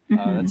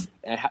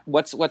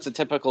 What's a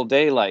typical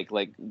day like?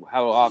 Like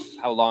how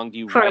long do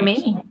you write? For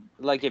me,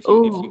 like if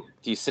you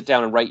do you sit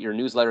down and write your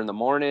newsletter in the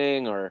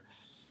morning, or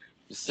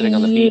just sitting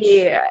on the beach?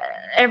 Yeah,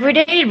 every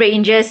day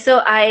ranges.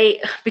 So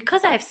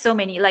because I have so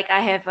many, like I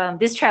have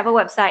this travel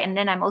website, and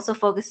then I'm also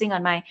focusing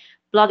on my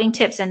blogging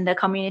tips and the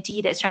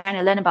community that's trying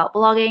to learn about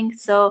blogging.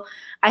 So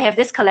I have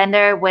this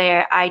calendar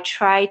where I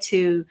try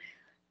to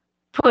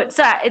it's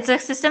a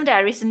system that I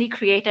recently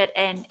created,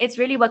 and it's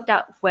really worked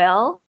out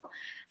well.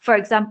 For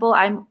example,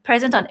 I'm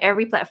present on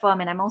every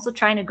platform, and I'm also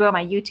trying to grow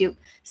my YouTube.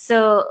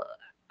 So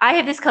I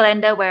have this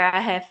calendar where I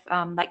have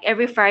like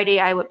every Friday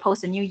I would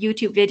post a new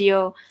YouTube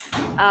video,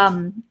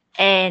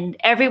 and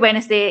every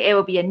Wednesday it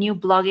will be a new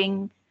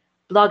blogging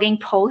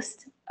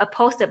post, a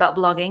post about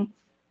blogging.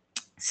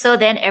 So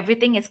then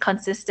everything is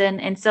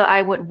consistent, and so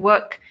I would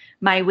work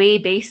my way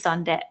based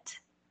on that.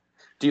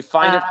 Do you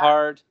find it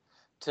hard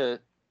to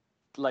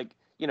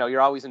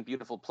you're always in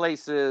beautiful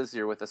places,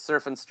 you're with a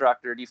surf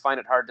instructor. Do you find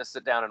it hard to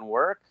sit down and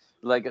work?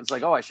 Like, it's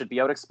like, oh, I should be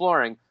out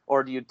exploring.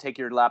 Or do you take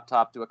your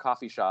laptop to a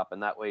coffee shop,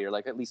 and that way you're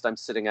like, at least I'm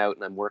sitting out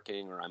and I'm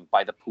working, or I'm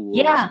by the pool?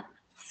 Yeah.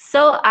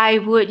 So I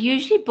would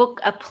usually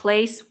book a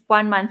place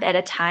 1 month at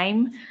a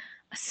time,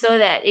 so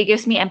that it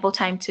gives me ample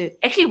time to,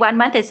 actually 1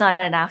 month is not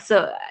enough.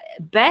 So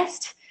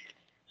best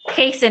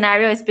case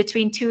scenario is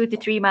between 2 to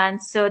 3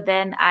 months. So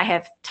then I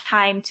have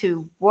time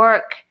to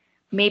work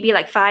maybe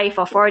like 5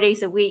 or 4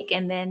 days a week,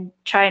 and then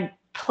try and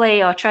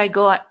play or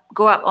go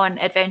up on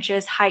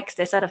adventures, hikes,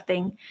 that sort of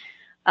thing,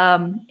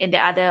 in the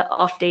other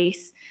off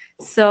days.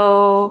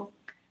 So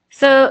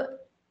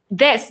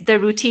that's the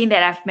routine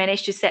that I've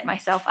managed to set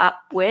myself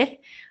up with.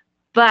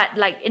 But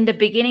like in the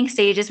beginning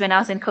stages, when I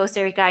was in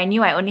Costa Rica, I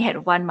knew I only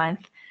had 1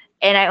 month,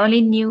 and I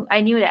knew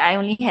that I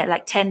only had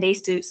like 10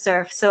 days to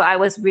surf. So I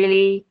was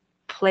really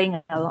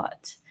playing a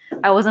lot.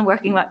 I wasn't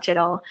working much at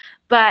all.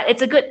 But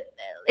it's a good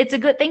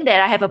thing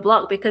that I have a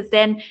blog, because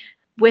then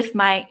with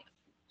my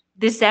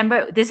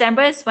December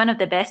is one of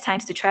the best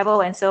times to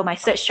travel, and so my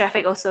search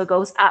traffic also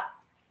goes up.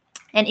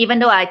 And even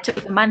though I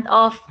took a month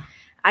off,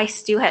 I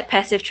still had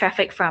passive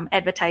traffic from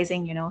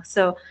advertising,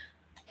 So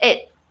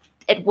it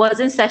it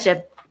wasn't such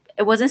a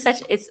it wasn't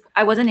such it's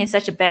I wasn't in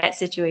such a bad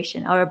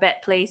situation or a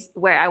bad place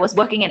where I was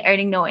working and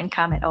earning no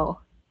income at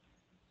all.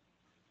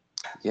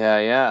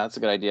 Yeah, that's a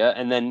good idea.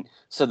 And then,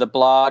 so the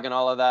blog and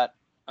all of that.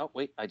 Oh,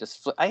 wait, I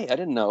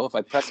didn't know if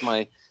I press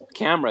my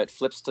camera, it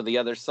flips to the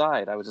other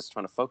side. I was just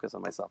trying to focus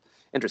on myself.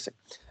 Interesting.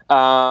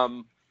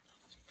 And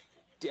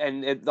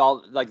it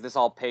all, like, this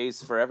all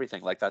pays for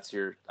everything. Like, I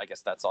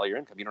guess that's all your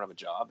income. You don't have a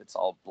job. It's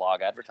all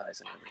blog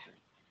advertising and everything.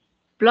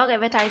 Blog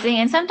advertising,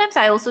 and sometimes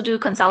I also do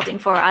consulting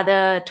for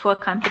other tour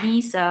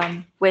companies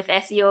with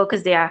SEO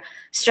because they are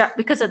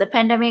because of the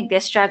pandemic.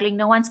 They're struggling.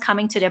 No one's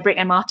coming to their brick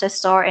and mortar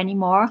store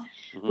anymore,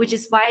 which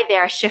is why they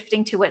are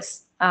shifting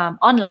towards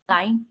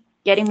online,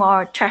 getting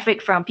more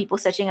traffic from people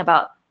searching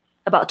about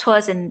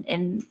tours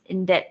in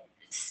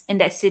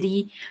that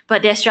city.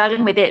 But they're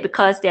struggling with it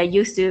because they're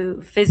used to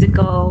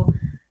physical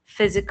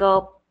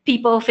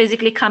people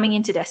physically coming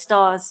into their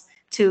stores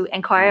to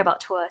inquire about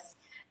tours.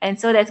 And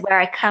so that's where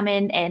I come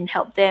in and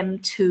help them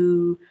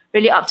to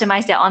really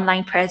optimize their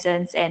online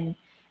presence and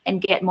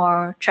get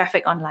more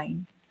traffic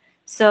online.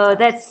 So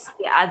that's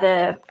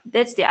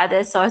the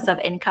other source of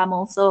income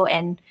also.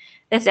 And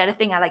that's the other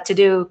thing I like to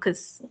do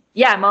because,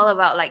 I'm all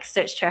about like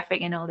search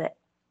traffic and all that.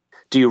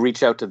 Do you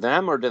reach out to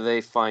them or do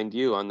they find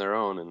you on their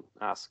own and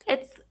ask?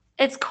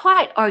 It's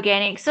quite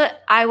organic. So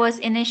I was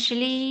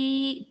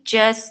initially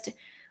just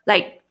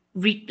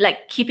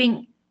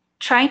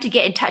trying to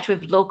get in touch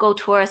with local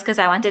tours because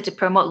I wanted to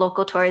promote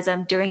local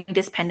tourism during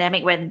this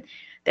pandemic when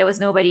there was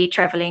nobody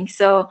traveling.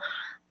 So,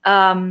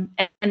 and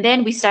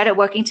then we started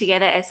working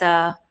together as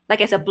a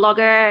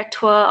blogger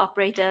tour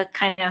operator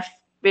kind of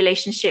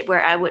relationship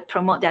where I would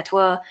promote their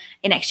tour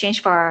in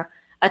exchange for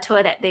a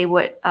tour that they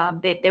would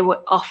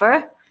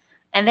offer.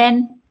 And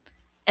then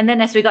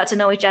as we got to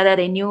know each other,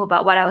 they knew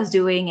about what I was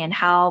doing and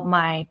how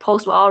my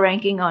posts were all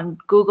ranking on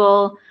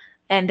Google.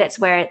 And that's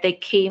where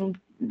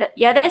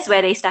that's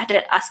where they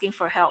started asking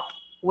for help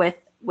with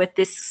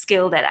this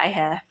skill that I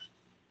have.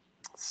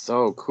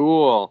 So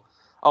cool.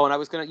 Oh,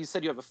 and you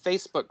said you have a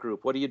Facebook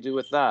group. What do you do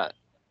with that?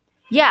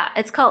 Yeah,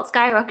 it's called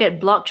Skyrocket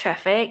Blog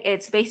Traffic.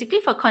 It's basically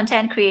for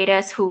content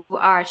creators who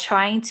are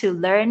trying to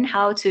learn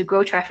how to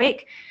grow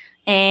traffic.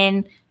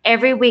 And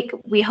every week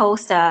we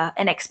host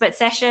an expert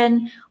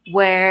session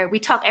where we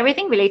talk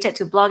everything related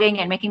to blogging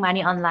and making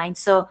money online.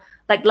 So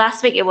like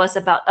last week, it was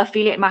about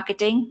affiliate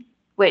marketing,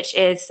 which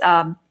is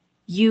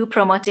you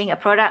promoting a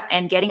product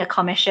and getting a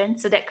commission.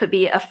 So that could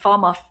be a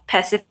form of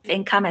passive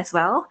income as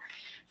well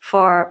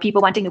for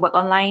people wanting to work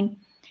online.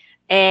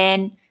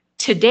 And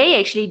today,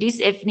 actually,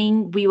 this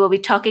evening, we will be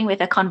talking with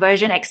a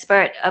conversion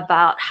expert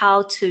about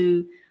how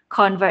do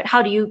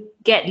you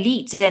get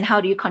leads and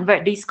how do you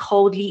convert these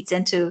cold leads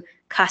into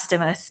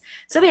customers.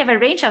 So we have a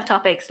range of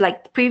topics.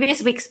 Like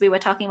previous weeks, we were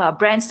talking about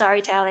brand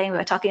storytelling, we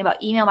were talking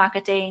about email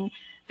marketing,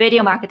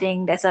 video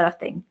marketing, that sort of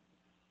thing.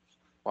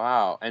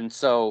 Wow. And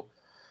so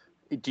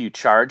do you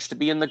charge to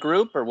be in the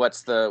group or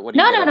what do you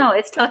No.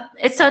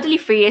 It's totally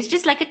free. It's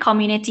just like a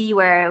community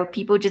where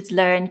people just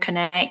learn,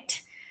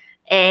 connect,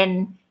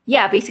 and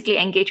basically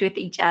engage with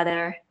each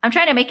other. I'm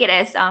trying to make it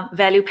as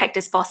value packed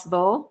as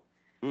possible,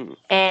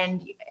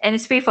 and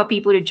it's free for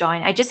people to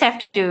join. I just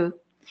have to,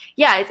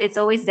 it's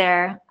always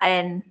there,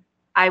 and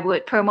I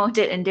would promote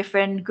it in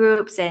different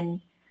groups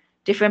and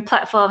different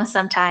platforms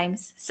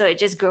sometimes, so it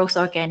just grows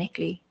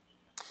organically.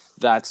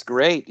 That's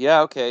great.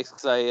 Yeah, okay.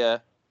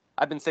 Because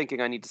I've been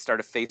thinking I need to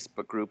start a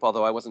Facebook group,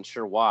 although I wasn't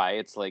sure why.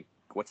 It's like,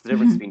 what's the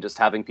difference between just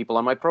having people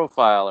on my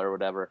profile or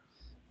whatever?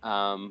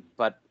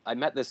 But I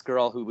met this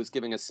girl who was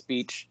giving a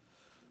speech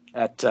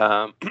at,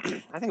 I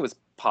think it was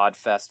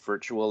Podfest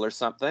Virtual or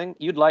something.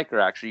 You'd like her,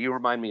 actually. You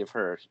remind me of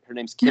her. Her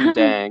name's Kim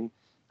Dang.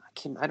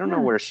 I don't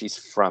know where she's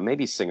from.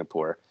 Maybe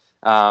Singapore.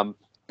 But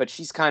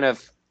she's kind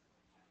of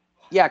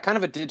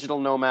a digital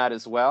nomad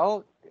as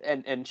well.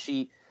 And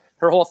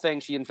her whole thing,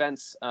 she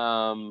invents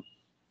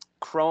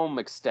Chrome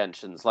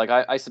extensions. Like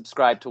I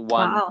subscribe to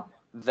one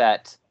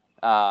that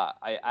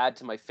I add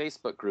to my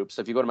Facebook group.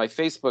 So if you go to my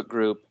Facebook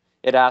group,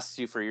 it asks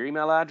you for your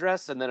email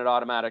address, and then it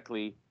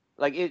automatically,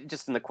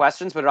 just in the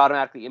questions, but it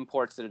automatically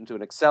imports it into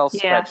an Excel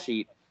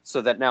spreadsheet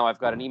so that now I've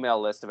got an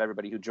email list of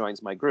everybody who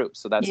joins my group.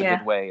 So that's a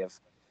good way of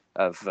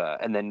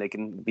and then they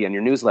can be on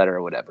your newsletter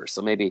or whatever.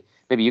 So maybe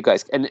you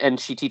guys, and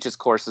she teaches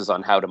courses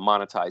on how to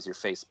monetize your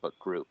Facebook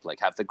group, like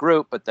have the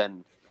group, but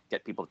then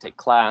get people to take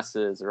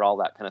classes or all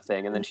that kind of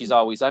thing. And then she's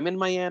always, I'm in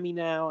Miami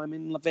now, I'm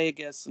in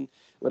Vegas and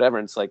whatever.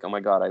 And it's like, oh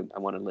my God, I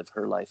want to live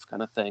her life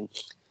kind of thing.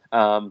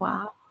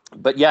 Wow.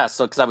 But yeah,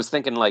 so because I was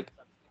thinking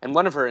and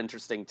one of her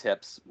interesting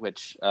tips,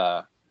 which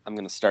I'm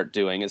going to start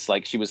doing, is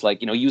she was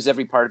like, use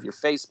every part of your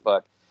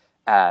Facebook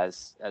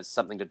as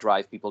something to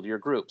drive people to your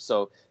group.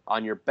 So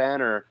on your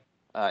banner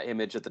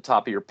image at the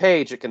top of your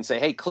page, it can say,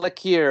 hey, click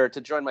here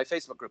to join my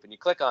Facebook group. And you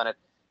click on it,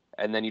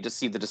 and then you just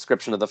see the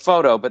description of the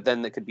photo, but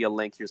then there could be a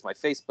link. Here's my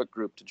Facebook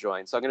group to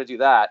join. So I'm going to do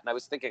that. And I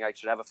was thinking I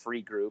should have a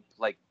free group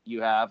like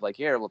you have, like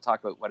here, we'll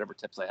talk about whatever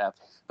tips I have.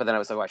 But then I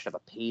was like, oh, I should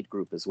have a paid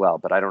group as well,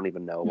 but I don't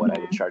even know what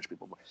I would charge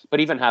people for. But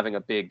even having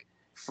a big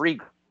free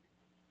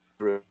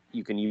group,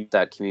 you can use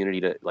that community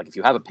to, like, if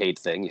you have a paid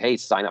thing, hey,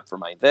 sign up for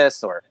my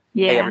this, or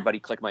hey, everybody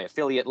click my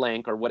affiliate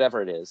link, or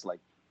whatever it is. Like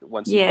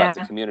once you've got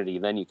the community,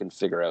 then you can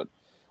figure out,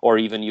 or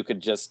even you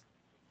could just,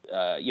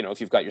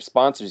 if you've got your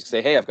sponsors, you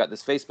say, hey, I've got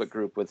this Facebook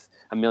group with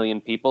 1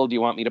 million people. Do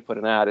you want me to put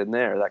an ad in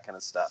there? That kind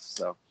of stuff.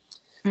 So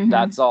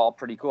that's all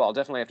pretty cool. I'll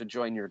definitely have to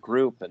join your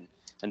group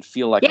and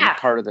feel like I'm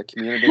part of the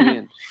community.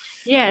 And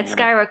it's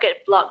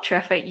Skyrocket Blog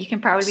Traffic. You can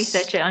probably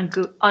search it on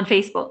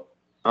Facebook.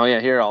 Oh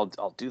yeah, here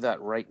I'll do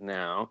that right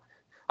now.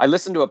 I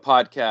listened to a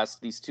podcast.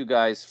 These two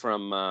guys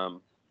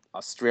from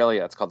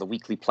Australia. It's called The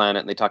Weekly Planet,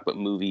 and they talk about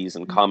movies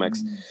and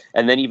comics.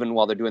 And then even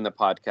while they're doing the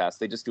podcast,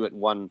 they just do it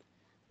in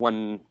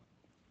one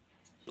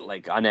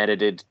like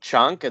unedited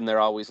chunk, and they're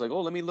always like,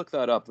 oh, let me look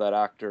that up, that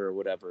actor or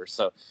whatever.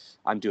 So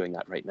I'm doing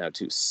that right now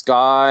too.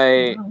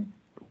 Skyrocket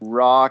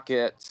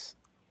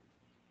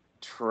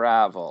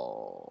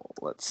Travel.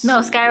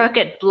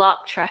 Skyrocket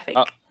Blog Traffic.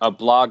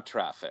 Blog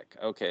Traffic.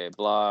 Okay,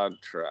 Blog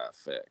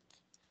Traffic.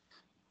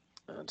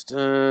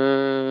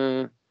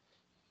 There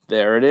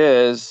it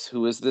is.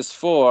 Who is this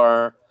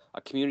for?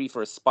 A community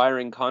for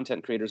aspiring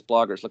content creators,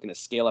 bloggers looking to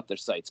scale up their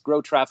sites,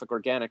 grow traffic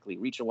organically,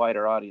 reach a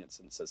wider audience.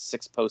 And it says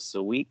 6 posts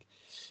a week.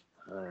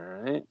 All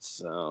right,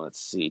 so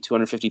let's see,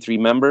 253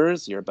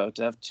 members. You're about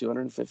to have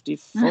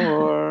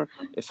 254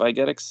 if I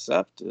get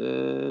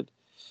accepted.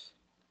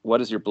 What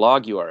is your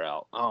blog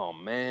URL? Oh,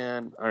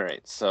 man. All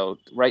right, so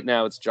right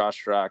now it's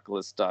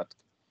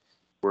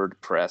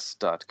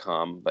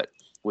joshraklis.wordpress.com, but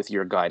with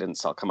your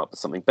guidance, I'll come up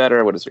with something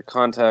better. What is your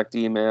contact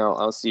email?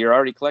 Oh, so you're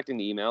already collecting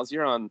the emails.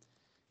 You're on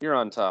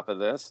top of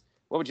this.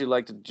 What would you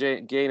like to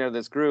gain out of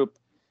this group?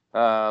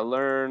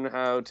 Learn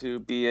how to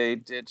be a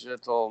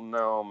digital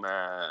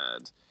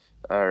nomad.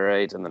 All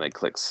right, and then I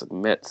click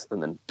submit,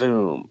 and then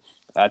boom.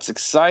 That's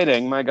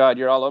exciting. My God,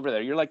 you're all over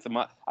there. You're like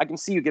I can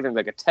see you giving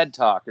like a TED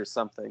Talk or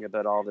something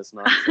about all this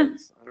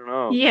nonsense. I don't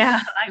know.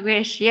 Yeah, I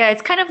wish. Yeah,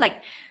 it's kind of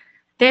like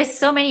there's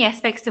so many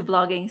aspects to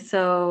blogging,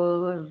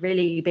 so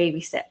really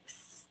baby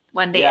steps,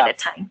 one day at a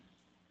time.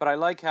 But I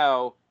like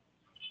how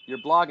you're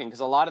blogging, because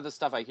a lot of the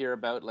stuff I hear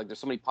about, like there's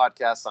so many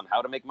podcasts on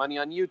how to make money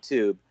on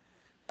YouTube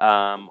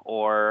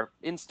or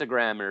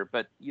Instagram,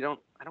 but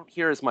I don't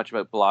hear as much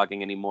about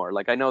blogging anymore.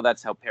 Like I know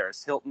that's how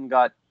Paris Hilton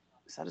got,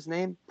 is that his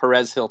name?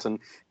 Perez Hilton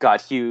got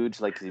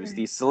huge. Like he was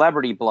the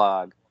celebrity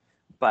blog,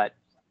 but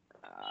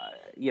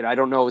I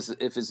don't know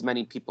if as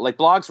many people, like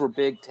blogs were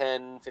big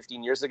 10,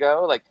 15 years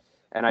ago. Like,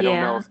 and I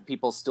don't know if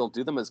people still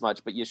do them as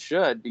much, but you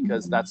should,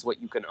 because that's what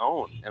you can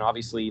own. And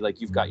obviously, like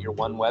you've got your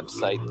one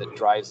website that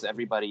drives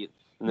everybody,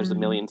 and there's a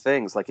million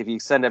things. Like if you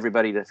send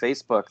everybody to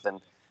Facebook, then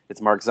it's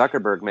Mark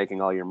Zuckerberg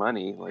making all your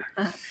money. Like,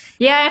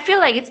 I feel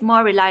like it's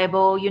more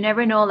reliable. You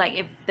never know, like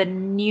if the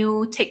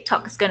new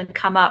TikTok is going to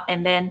come up,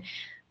 and then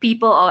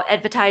people or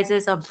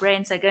advertisers or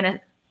brands are gonna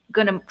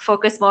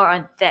focus more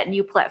on that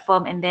new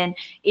platform. And then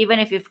even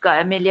if you've got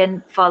 1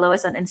 million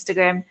followers on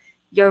Instagram,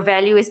 your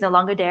value is no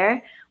longer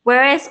there.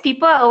 Whereas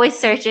people are always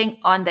searching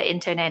on the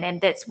internet,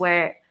 and that's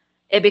where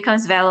it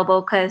becomes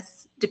valuable,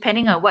 because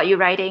depending on what you're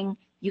writing,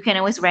 you can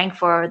always rank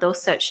for those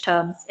search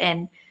terms,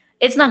 and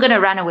it's not going to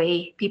run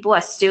away. People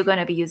are still going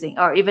to be using,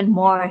 or even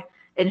more.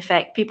 In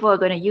fact, people are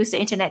going to use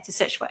the internet to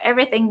search for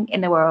everything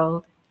in the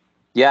world.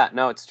 Yeah,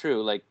 no, it's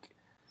true. Like,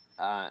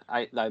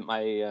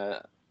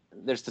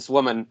 there's this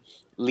woman,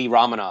 Lee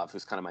Romanov,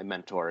 who's kind of my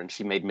mentor, and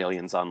she made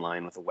millions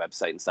online with a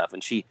website and stuff.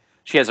 And she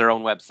has her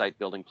own website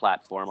building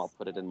platform. I'll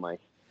put it in my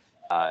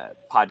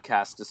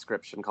podcast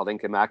description, called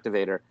Income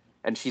Activator.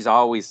 And she's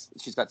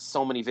got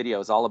so many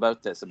videos all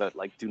about this, about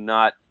like,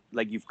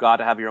 you've got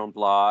to have your own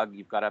blog,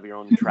 you've got to have your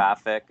own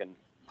traffic and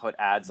put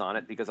ads on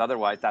it, because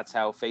otherwise that's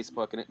how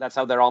Facebook and that's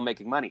how they're all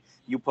making money.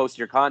 You post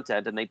your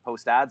content and they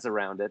post ads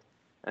around it,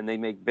 and they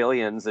make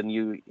billions, and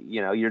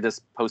you're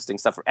just posting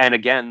stuff. And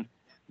again,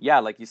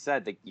 like you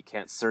said, you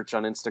can't search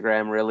on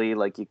Instagram really.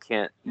 Like you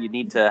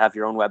need to have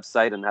your own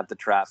website and have the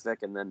traffic.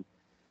 And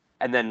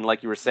then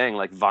like you were saying,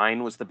 like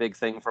Vine was the big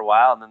thing for a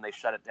while, and then they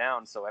shut it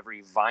down. So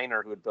every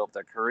Viner who had built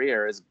their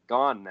career is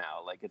gone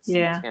now. Like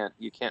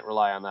you can't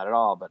rely on that at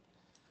all. But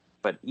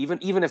even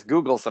if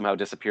Google somehow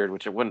disappeared,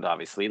 which it wouldn't,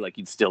 obviously, like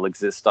you'd still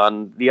exist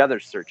on the other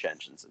search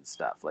engines and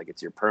stuff. Like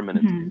it's your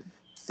permanent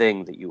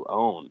thing that you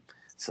own.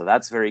 So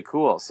that's very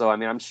cool. So, I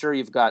mean, I'm sure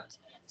you've got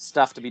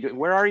stuff to be doing.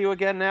 Where are you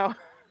again now?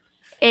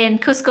 In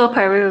Cusco,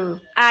 Peru.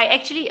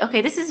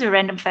 This is a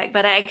random fact,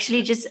 but I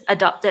actually just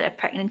adopted a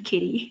pregnant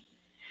kitty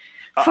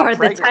for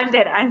the time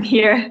that I'm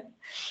here.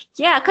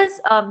 Yeah, because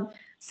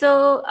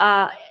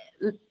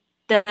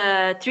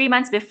the 3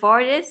 months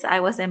before this, I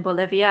was in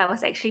Bolivia. I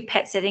was actually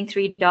pet sitting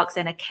 3 dogs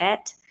and a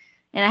cat,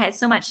 and I had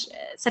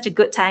such a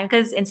good time,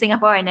 because in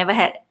Singapore I never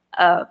had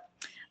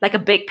like a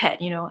big pet.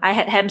 I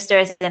had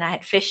hamsters and I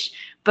had fish,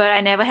 but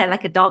I never had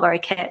like a dog or a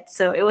cat.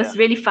 So it was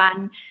really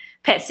fun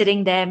pet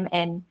sitting them,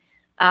 and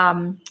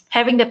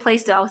having the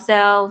place to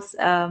ourselves.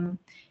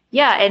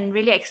 Yeah, and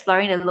really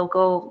exploring the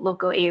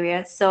local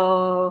area.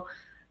 So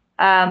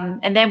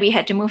and then we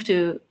had to move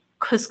to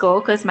Cusco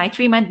because my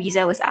 3-month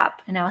visa was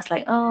up, and I was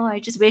like, oh, I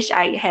just wish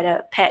I had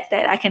a pet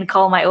that I can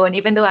call my own,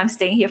 even though I'm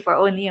staying here for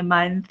only a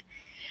month.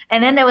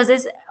 And then there was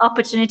this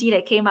opportunity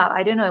that came up.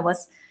 I don't know, it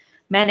was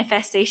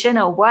manifestation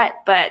or what,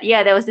 but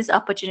yeah, there was this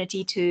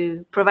opportunity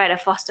to provide a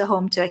foster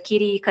home to a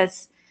kitty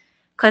because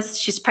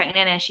she's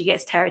pregnant and she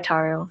gets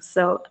territorial.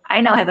 So I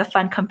now have a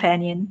fun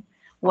companion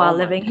while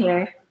living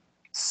here.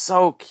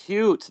 So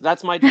cute.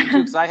 That's my dream too,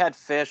 because I had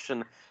fish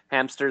and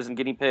hamsters and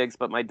guinea pigs,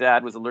 but my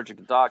dad was allergic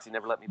to dogs. He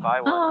never let me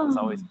buy one. I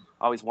was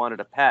always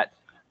wanted a pet.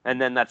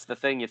 And then that's the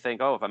thing, you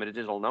think, oh, if I'm a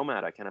digital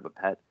nomad, I can have a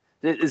pet.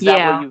 Is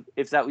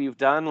that what you've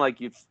done?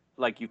 Like you've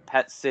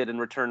pet sit in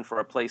return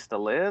for a place to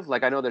live?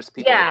 Like I know there's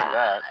people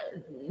that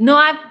do that.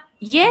 No,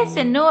 yes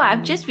and no.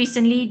 I've just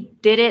recently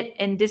did it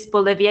in this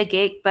Bolivia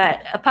gig,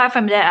 but apart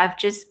from that, I've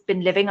just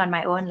been living on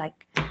my own,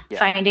 like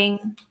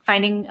finding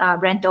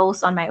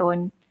rentals on my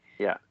own.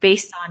 Yeah.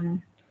 Based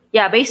on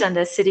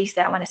the cities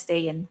that I want to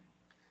stay in.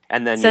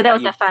 And then that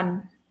was a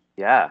fun.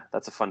 Yeah,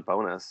 that's a fun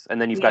bonus.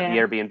 And then you've got the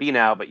Airbnb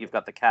now, but you've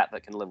got the cat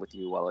that can live with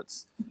you while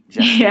it's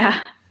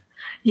gestating.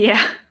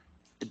 Yeah.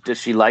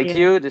 Does she like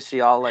you? Does she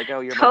all like,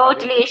 oh, you're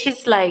totally?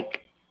 She's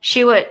like,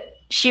 she would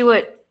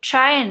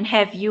try and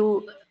have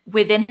you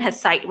within her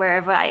sight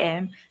wherever I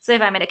am. So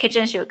if I'm in the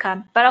kitchen, she would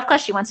come. But of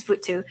course, she wants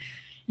food too.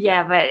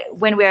 Yeah, but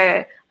when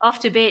we're off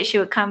to bed, she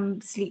would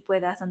come sleep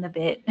with us on the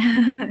bed.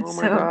 Oh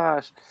my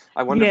gosh.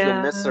 I wonder if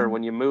you'll miss her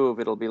when you move.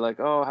 It'll be like,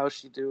 oh, how's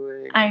she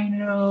doing? I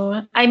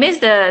know. I miss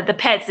the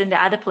pets in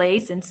the other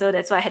place, and so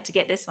that's why I had to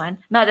get this one.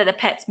 Not that the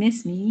pets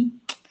miss me.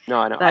 No,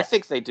 I know. I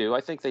think they do.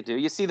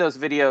 You see those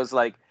videos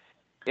like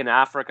in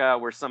Africa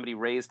where somebody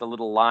raised a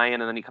little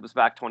lion and then he comes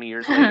back 20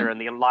 years later and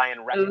the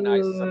lion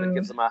recognizes him and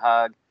gives him a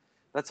hug.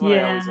 That's what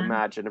I always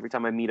imagine. Every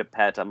time I meet a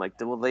pet, I'm like,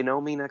 will they know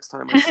me next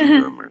time I see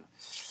them?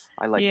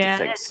 I like to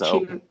think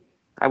so. Cute.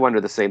 I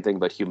wonder the same thing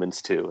about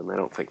humans too, and I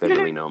don't think they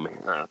really know me.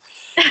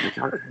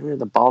 You're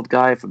the bald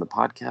guy from the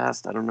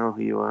podcast. I don't know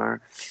who you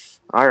are.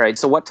 All right.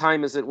 So what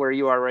time is it where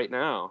you are right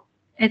now?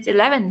 It's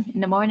 11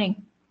 in the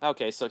morning.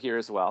 Okay, so here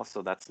as well.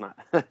 So that's not.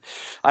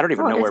 I don't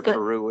even know where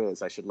Peru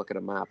is. I should look at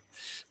a map.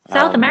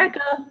 South America.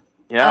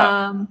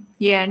 Yeah.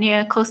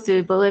 Near close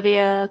to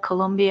Bolivia,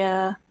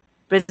 Colombia,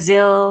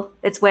 Brazil.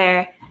 It's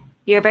where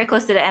you're very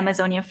close to the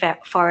Amazonian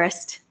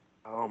forest.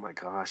 Oh my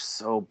gosh,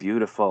 so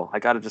beautiful. I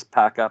got to just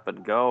pack up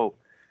and go.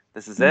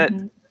 This is it.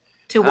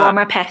 To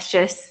warmer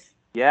pastures.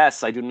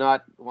 Yes, I do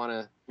not want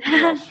to.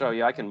 I'll show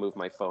you. I can move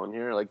my phone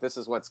here. Like, this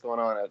is what's going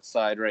on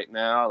outside right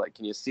now. Like,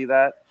 can you see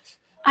that?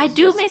 I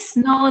do miss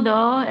snow,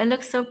 though. It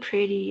looks so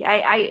pretty.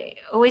 I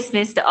always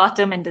miss the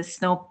autumn and the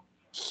snow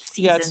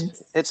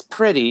seasons. Yeah, it's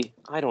pretty.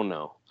 I don't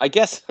know. I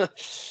guess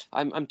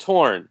I'm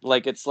torn.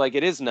 Like, it's like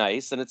it is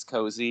nice and it's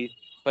cozy,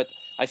 but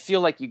I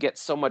feel like you get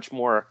so much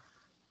more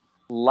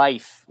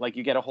life. Like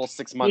you get a whole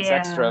 6 months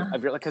extra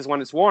because when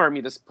it's warm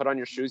you just put on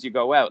your shoes, you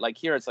go out. Like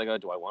here it's like, oh,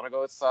 do I want to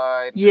go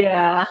outside?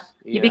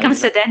 You become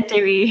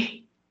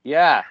sedentary.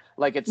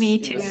 Like it's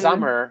in the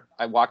summer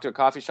I walk to a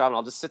coffee shop and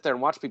I'll just sit there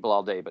and watch people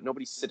all day, but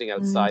nobody's sitting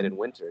outside in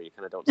winter. You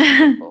kind of don't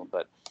see people.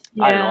 But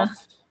I don't know,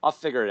 I'll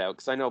figure it out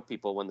because I know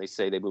people when they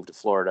say they move to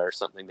Florida or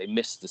something, they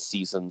miss the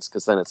seasons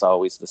because then it's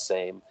always the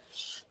same.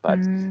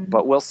 But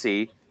we'll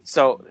see.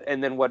 So,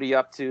 and then what are you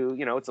up to?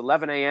 You know, it's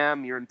 11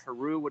 a.m. You're in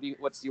Peru.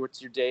 What's your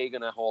day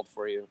gonna hold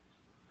for you?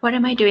 What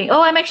am I doing?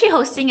 Oh, I'm actually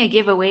hosting a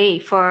giveaway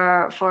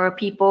for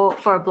people,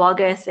 for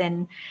bloggers,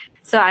 and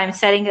so I'm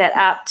setting that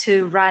up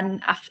to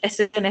run as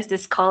soon as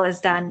this call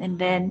is done. And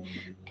then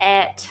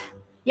at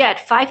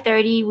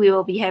 5:30 we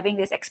will be having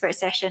this expert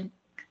session,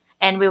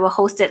 and we will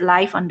host it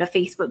live on the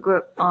Facebook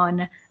group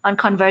on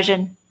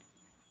conversion.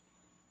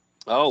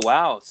 Oh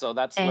wow! So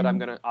that's what I'm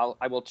gonna.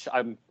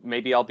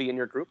 Maybe I'll be in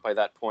your group by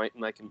that point,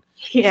 and I can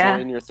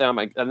join your thumb.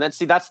 And then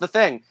see, that's the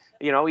thing.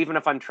 You know, even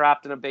if I'm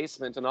trapped in a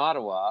basement in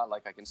Ottawa,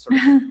 like I can sort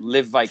of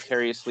live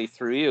vicariously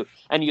through you.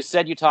 And you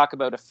said you talk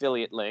about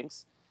affiliate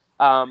links.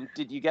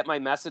 Did you get my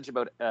message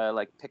about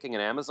like picking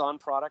an Amazon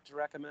product to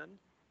recommend?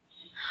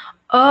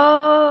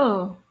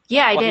 Oh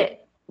yeah, I did.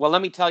 Well,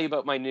 let me tell you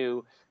about my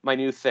new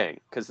thing,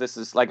 because this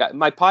is like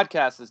my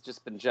podcast has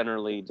just been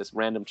generally just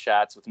random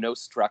chats with no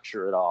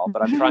structure at all,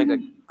 but I'm trying to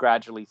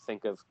gradually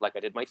think of, like I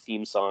did my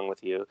theme song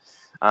with you,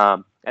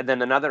 and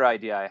then another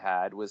idea I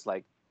had was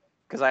like,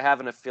 because I have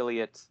an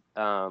affiliate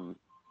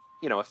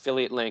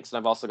affiliate links, and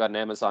I've also got an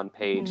Amazon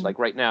page. Like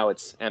right now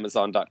it's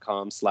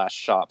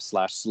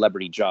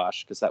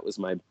amazon.com/shop/celebrityjosh, because that was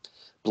my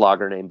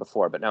blogger name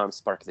before, but now I'm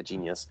Spark the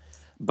Genius.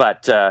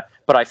 But I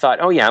thought,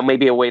 oh yeah,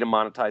 maybe a way to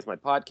monetize my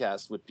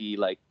podcast would be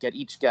like get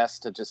each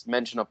guest to just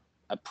mention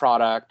a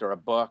product or a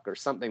book or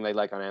something they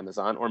like on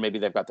Amazon, or maybe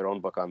they've got their own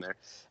book on there.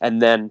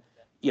 And then,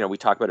 we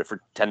talk about it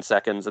for 10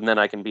 seconds and then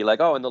I can be like,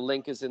 oh, and the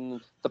link is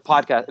in the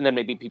podcast. And then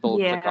maybe people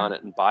click on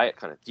it and buy it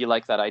kind of. Do you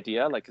like that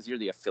idea? Like, cause you're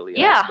the affiliate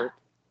expert.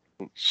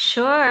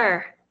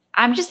 Sure.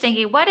 I'm just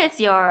thinking, what do you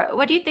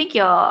think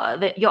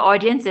your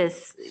audience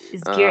is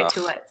geared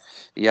towards?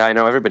 Yeah, I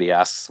know everybody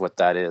asks what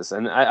that is,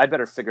 and I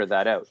better figure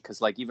that out because,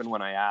 like, even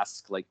when I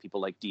ask, like, people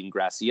like Dean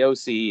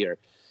Graciosi or,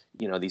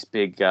 these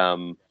big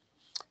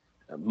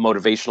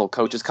motivational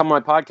coaches come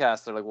on my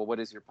podcast, they're like, "Well, what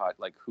is your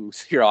like,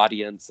 who's your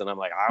audience?" And I'm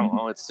like, "I don't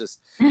know. It's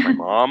just my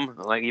mom."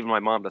 Like, even my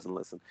mom doesn't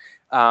listen.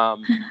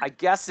 I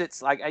guess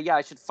it's like, yeah,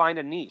 I should find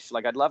a niche.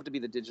 Like, I'd love to be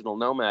the digital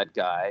nomad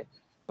guy,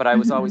 but I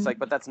was always like,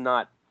 but that's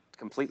not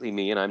completely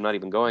me, and I'm not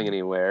even going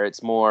anywhere.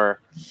 It's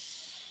more,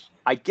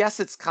 I guess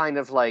it's kind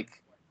of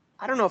like,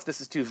 I don't know if this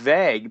is too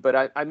vague, but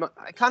I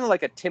kind of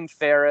like a Tim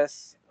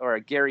Ferriss or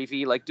a Gary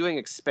Vee, like doing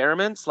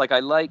experiments. Like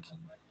I'm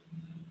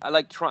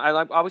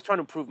always trying to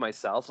improve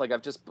myself. Like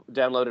I've just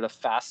downloaded a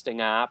fasting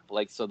app,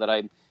 like so that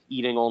I'm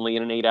eating only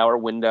in an 8-hour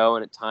window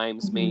and it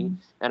times me.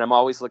 And I'm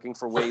always looking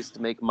for ways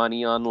to make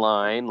money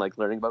online, like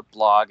learning about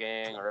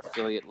blogging or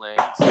affiliate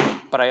links.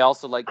 But I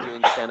also like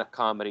doing stand-up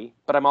comedy.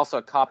 But I'm also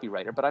a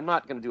copywriter. But I'm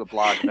not going to do a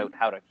blog about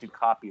how to do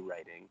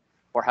copywriting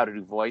or how to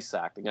do voice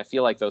acting. I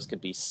feel like those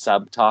could be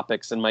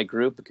subtopics in my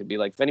group. It could be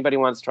like, if anybody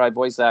wants to try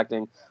voice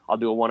acting, I'll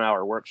do a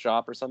 1-hour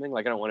workshop or something.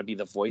 Like I don't want to be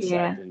the voice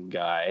acting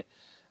guy.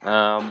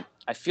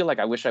 I feel like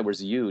I wish I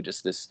was you,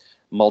 just this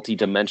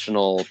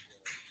multi-dimensional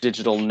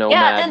digital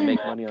nomad, make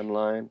money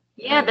online.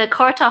 Yeah, the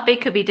core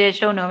topic could be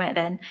digital nomad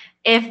then.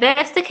 If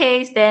that's the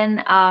case,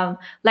 then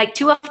like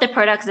two of the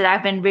products that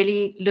I've been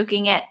really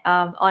looking at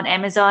on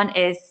Amazon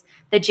is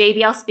the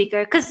JBL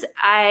speaker, because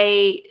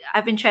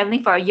I've been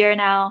traveling for a year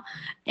now,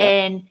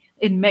 and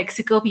in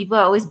Mexico, people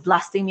are always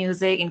blasting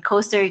music. In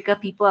Costa Rica,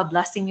 people are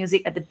blasting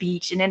music at the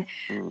beach. And then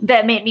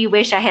that made me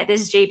wish I had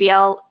this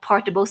JBL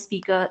portable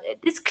speaker,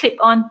 this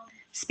clip-on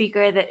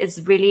speaker that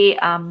is really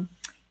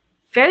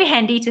very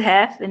handy to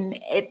have, and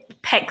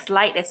it packs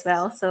light as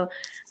well. So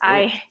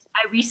I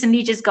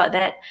recently just got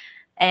that.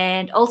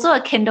 And also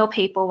a Kindle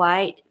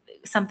Paperwhite,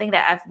 something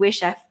that I've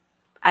wished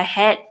I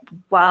had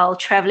while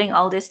traveling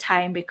all this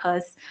time,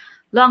 because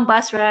long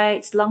bus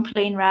rides, long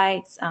plane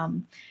rides,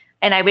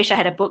 and I wish I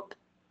had a book.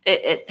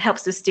 It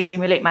helps to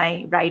stimulate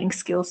my writing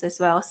skills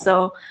as well.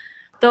 So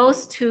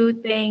those two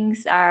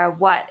things are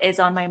what is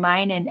on my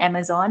mind in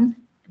Amazon.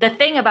 The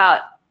thing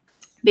about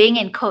being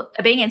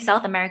in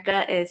South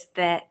America is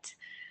that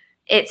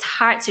it's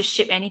hard to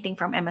ship anything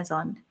from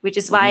Amazon, which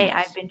is why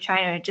I've been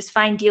trying to just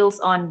find deals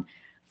on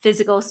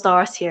physical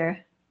stores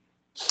here.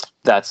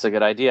 That's a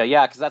good idea.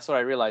 Yeah, because that's what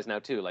I realize now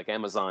too. Like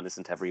Amazon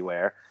isn't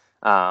everywhere.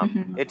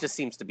 It just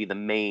seems to be the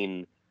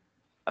main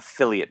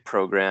affiliate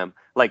program.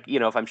 Like,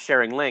 if I'm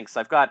sharing links,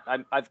 I've got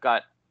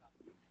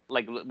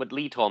like what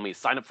Lee told me,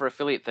 sign up for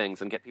affiliate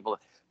things and get people.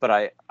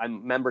 But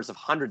I'm members of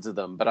hundreds of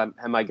them. But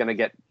am I going to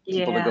get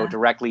people to go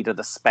directly to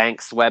the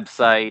Spanx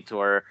website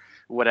or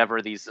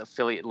whatever these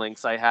affiliate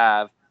links I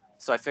have?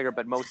 So I figure,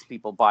 but most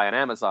people buy on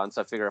Amazon.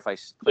 So I figure if I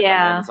click on the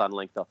Amazon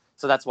link,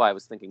 so that's why I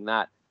was thinking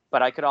that.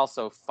 But I could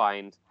also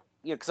find,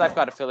 because I've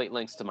got affiliate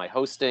links to my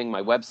hosting,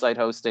 my website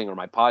hosting, or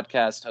my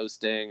podcast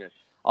hosting, or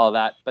all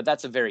that. But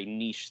that's a very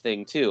niche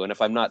thing too. And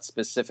if I'm not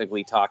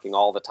specifically talking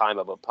all the time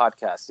about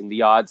podcasting,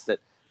 the odds that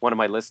one of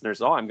my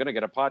listeners, I'm going to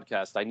get a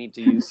podcast, I need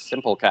to use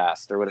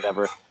Simplecast or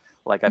whatever.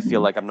 Like, I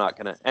feel like I'm not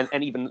going to,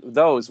 and even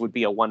those would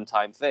be a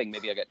one-time thing.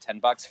 Maybe I get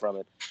 $10 from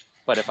it.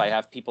 But if I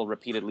have people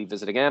repeatedly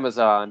visiting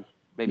Amazon,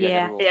 maybe I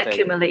get a little it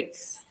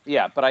accumulates.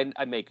 Yeah, but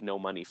I make no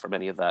money from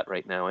any of that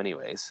right now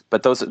anyways.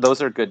 But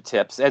those are good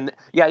tips. And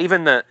yeah,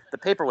 even the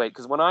paperweight,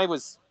 because when I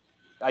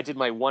did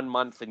my 1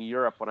 month in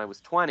Europe when I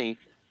was 20,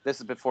 this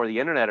is before the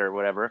internet or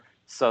whatever.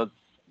 So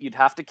you'd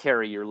have to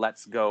carry your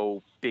Let's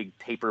Go big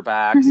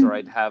paperbacks, or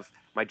I'd have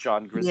my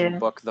John Grisham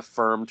book, The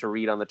Firm, to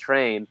read on the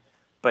train.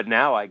 But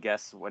now I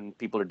guess when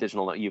people are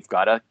digital, you've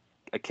got a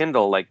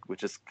Kindle, like,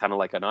 which is kind of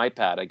like an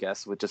iPad, I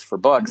guess, which is for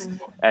books.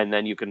 And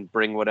then you can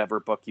bring whatever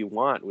book you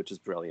want, which is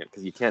brilliant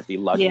because you can't be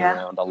lugging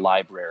around a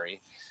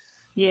library.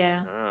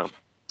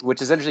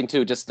 Which is interesting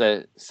too. Just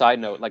a side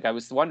note, like I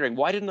was wondering,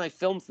 why didn't I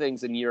film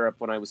things in Europe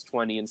when I was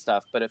 20 and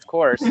stuff? But of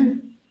course,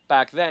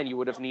 back then you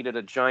would have needed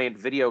a giant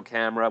video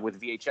camera with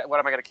VHS.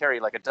 What am I going to carry?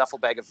 Like a duffel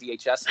bag of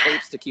VHS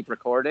tapes to keep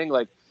recording?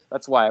 Like,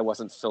 that's why I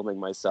wasn't filming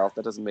myself.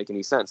 That doesn't make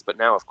any sense. But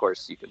now, of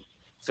course, you can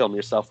film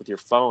yourself with your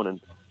phone,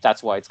 and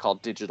that's why it's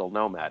called digital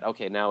nomad.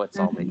 Okay, now it's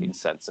all making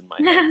sense in my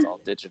head. It's all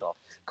digital.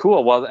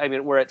 Cool. Well, I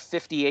mean, we're at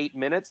 58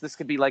 minutes. This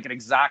could be like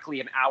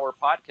exactly an hour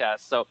podcast.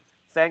 So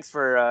thanks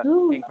for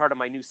being part of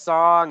my new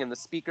song and the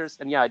speakers.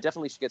 And yeah, I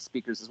definitely should get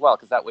speakers as well,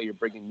 because that way you're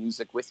bringing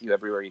music with you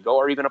everywhere you go,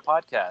 or even a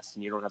podcast,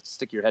 and you don't have to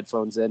stick your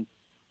headphones in.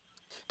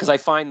 Because I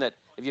find that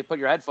if you put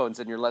your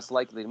headphones in, you're less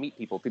likely to meet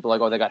people. People are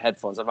like, oh, they got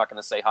headphones, I'm not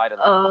going to say hi to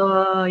them.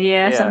 Oh,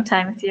 yeah,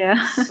 sometimes,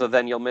 So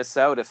then you'll miss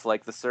out if,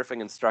 like, the surfing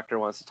instructor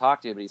wants to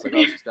talk to you, but he's like,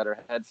 oh, she's got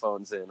her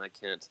headphones in. I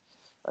can't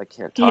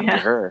talk to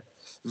her.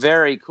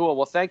 Very cool.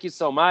 Well, thank you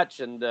so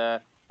much, and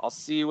I'll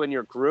see you in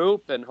your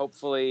group, and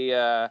hopefully,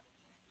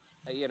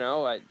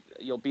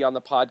 you'll be on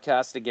the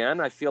podcast again.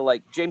 I feel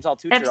like James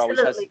Altucher always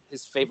has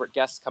his favorite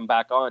guests come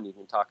back on. You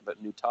can talk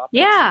about new topics.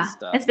 Yeah, and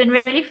stuff. It's been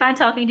really fun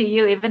talking to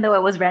you, even though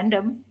it was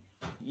random.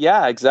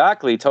 Yeah,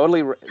 exactly. Totally.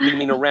 You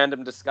mean a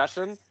random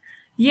discussion?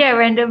 Yeah,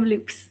 random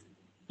loops.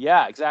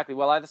 Yeah, exactly.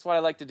 Well, that's what I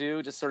like to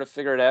do, just sort of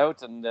figure it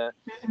out, and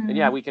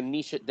yeah, Mhm. we can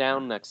niche it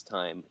down next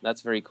time.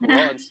 That's very cool.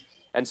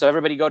 And so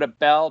everybody go to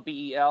Belle,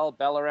 BEL,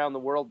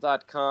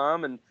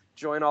 bellaroundtheworld.com and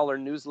join all her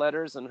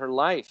newsletters and her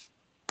life.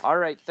 All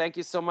right, thank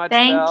you so much,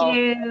 Thank Belle.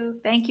 you.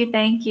 Thank you.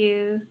 Thank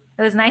you.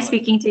 It was nice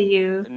speaking to you.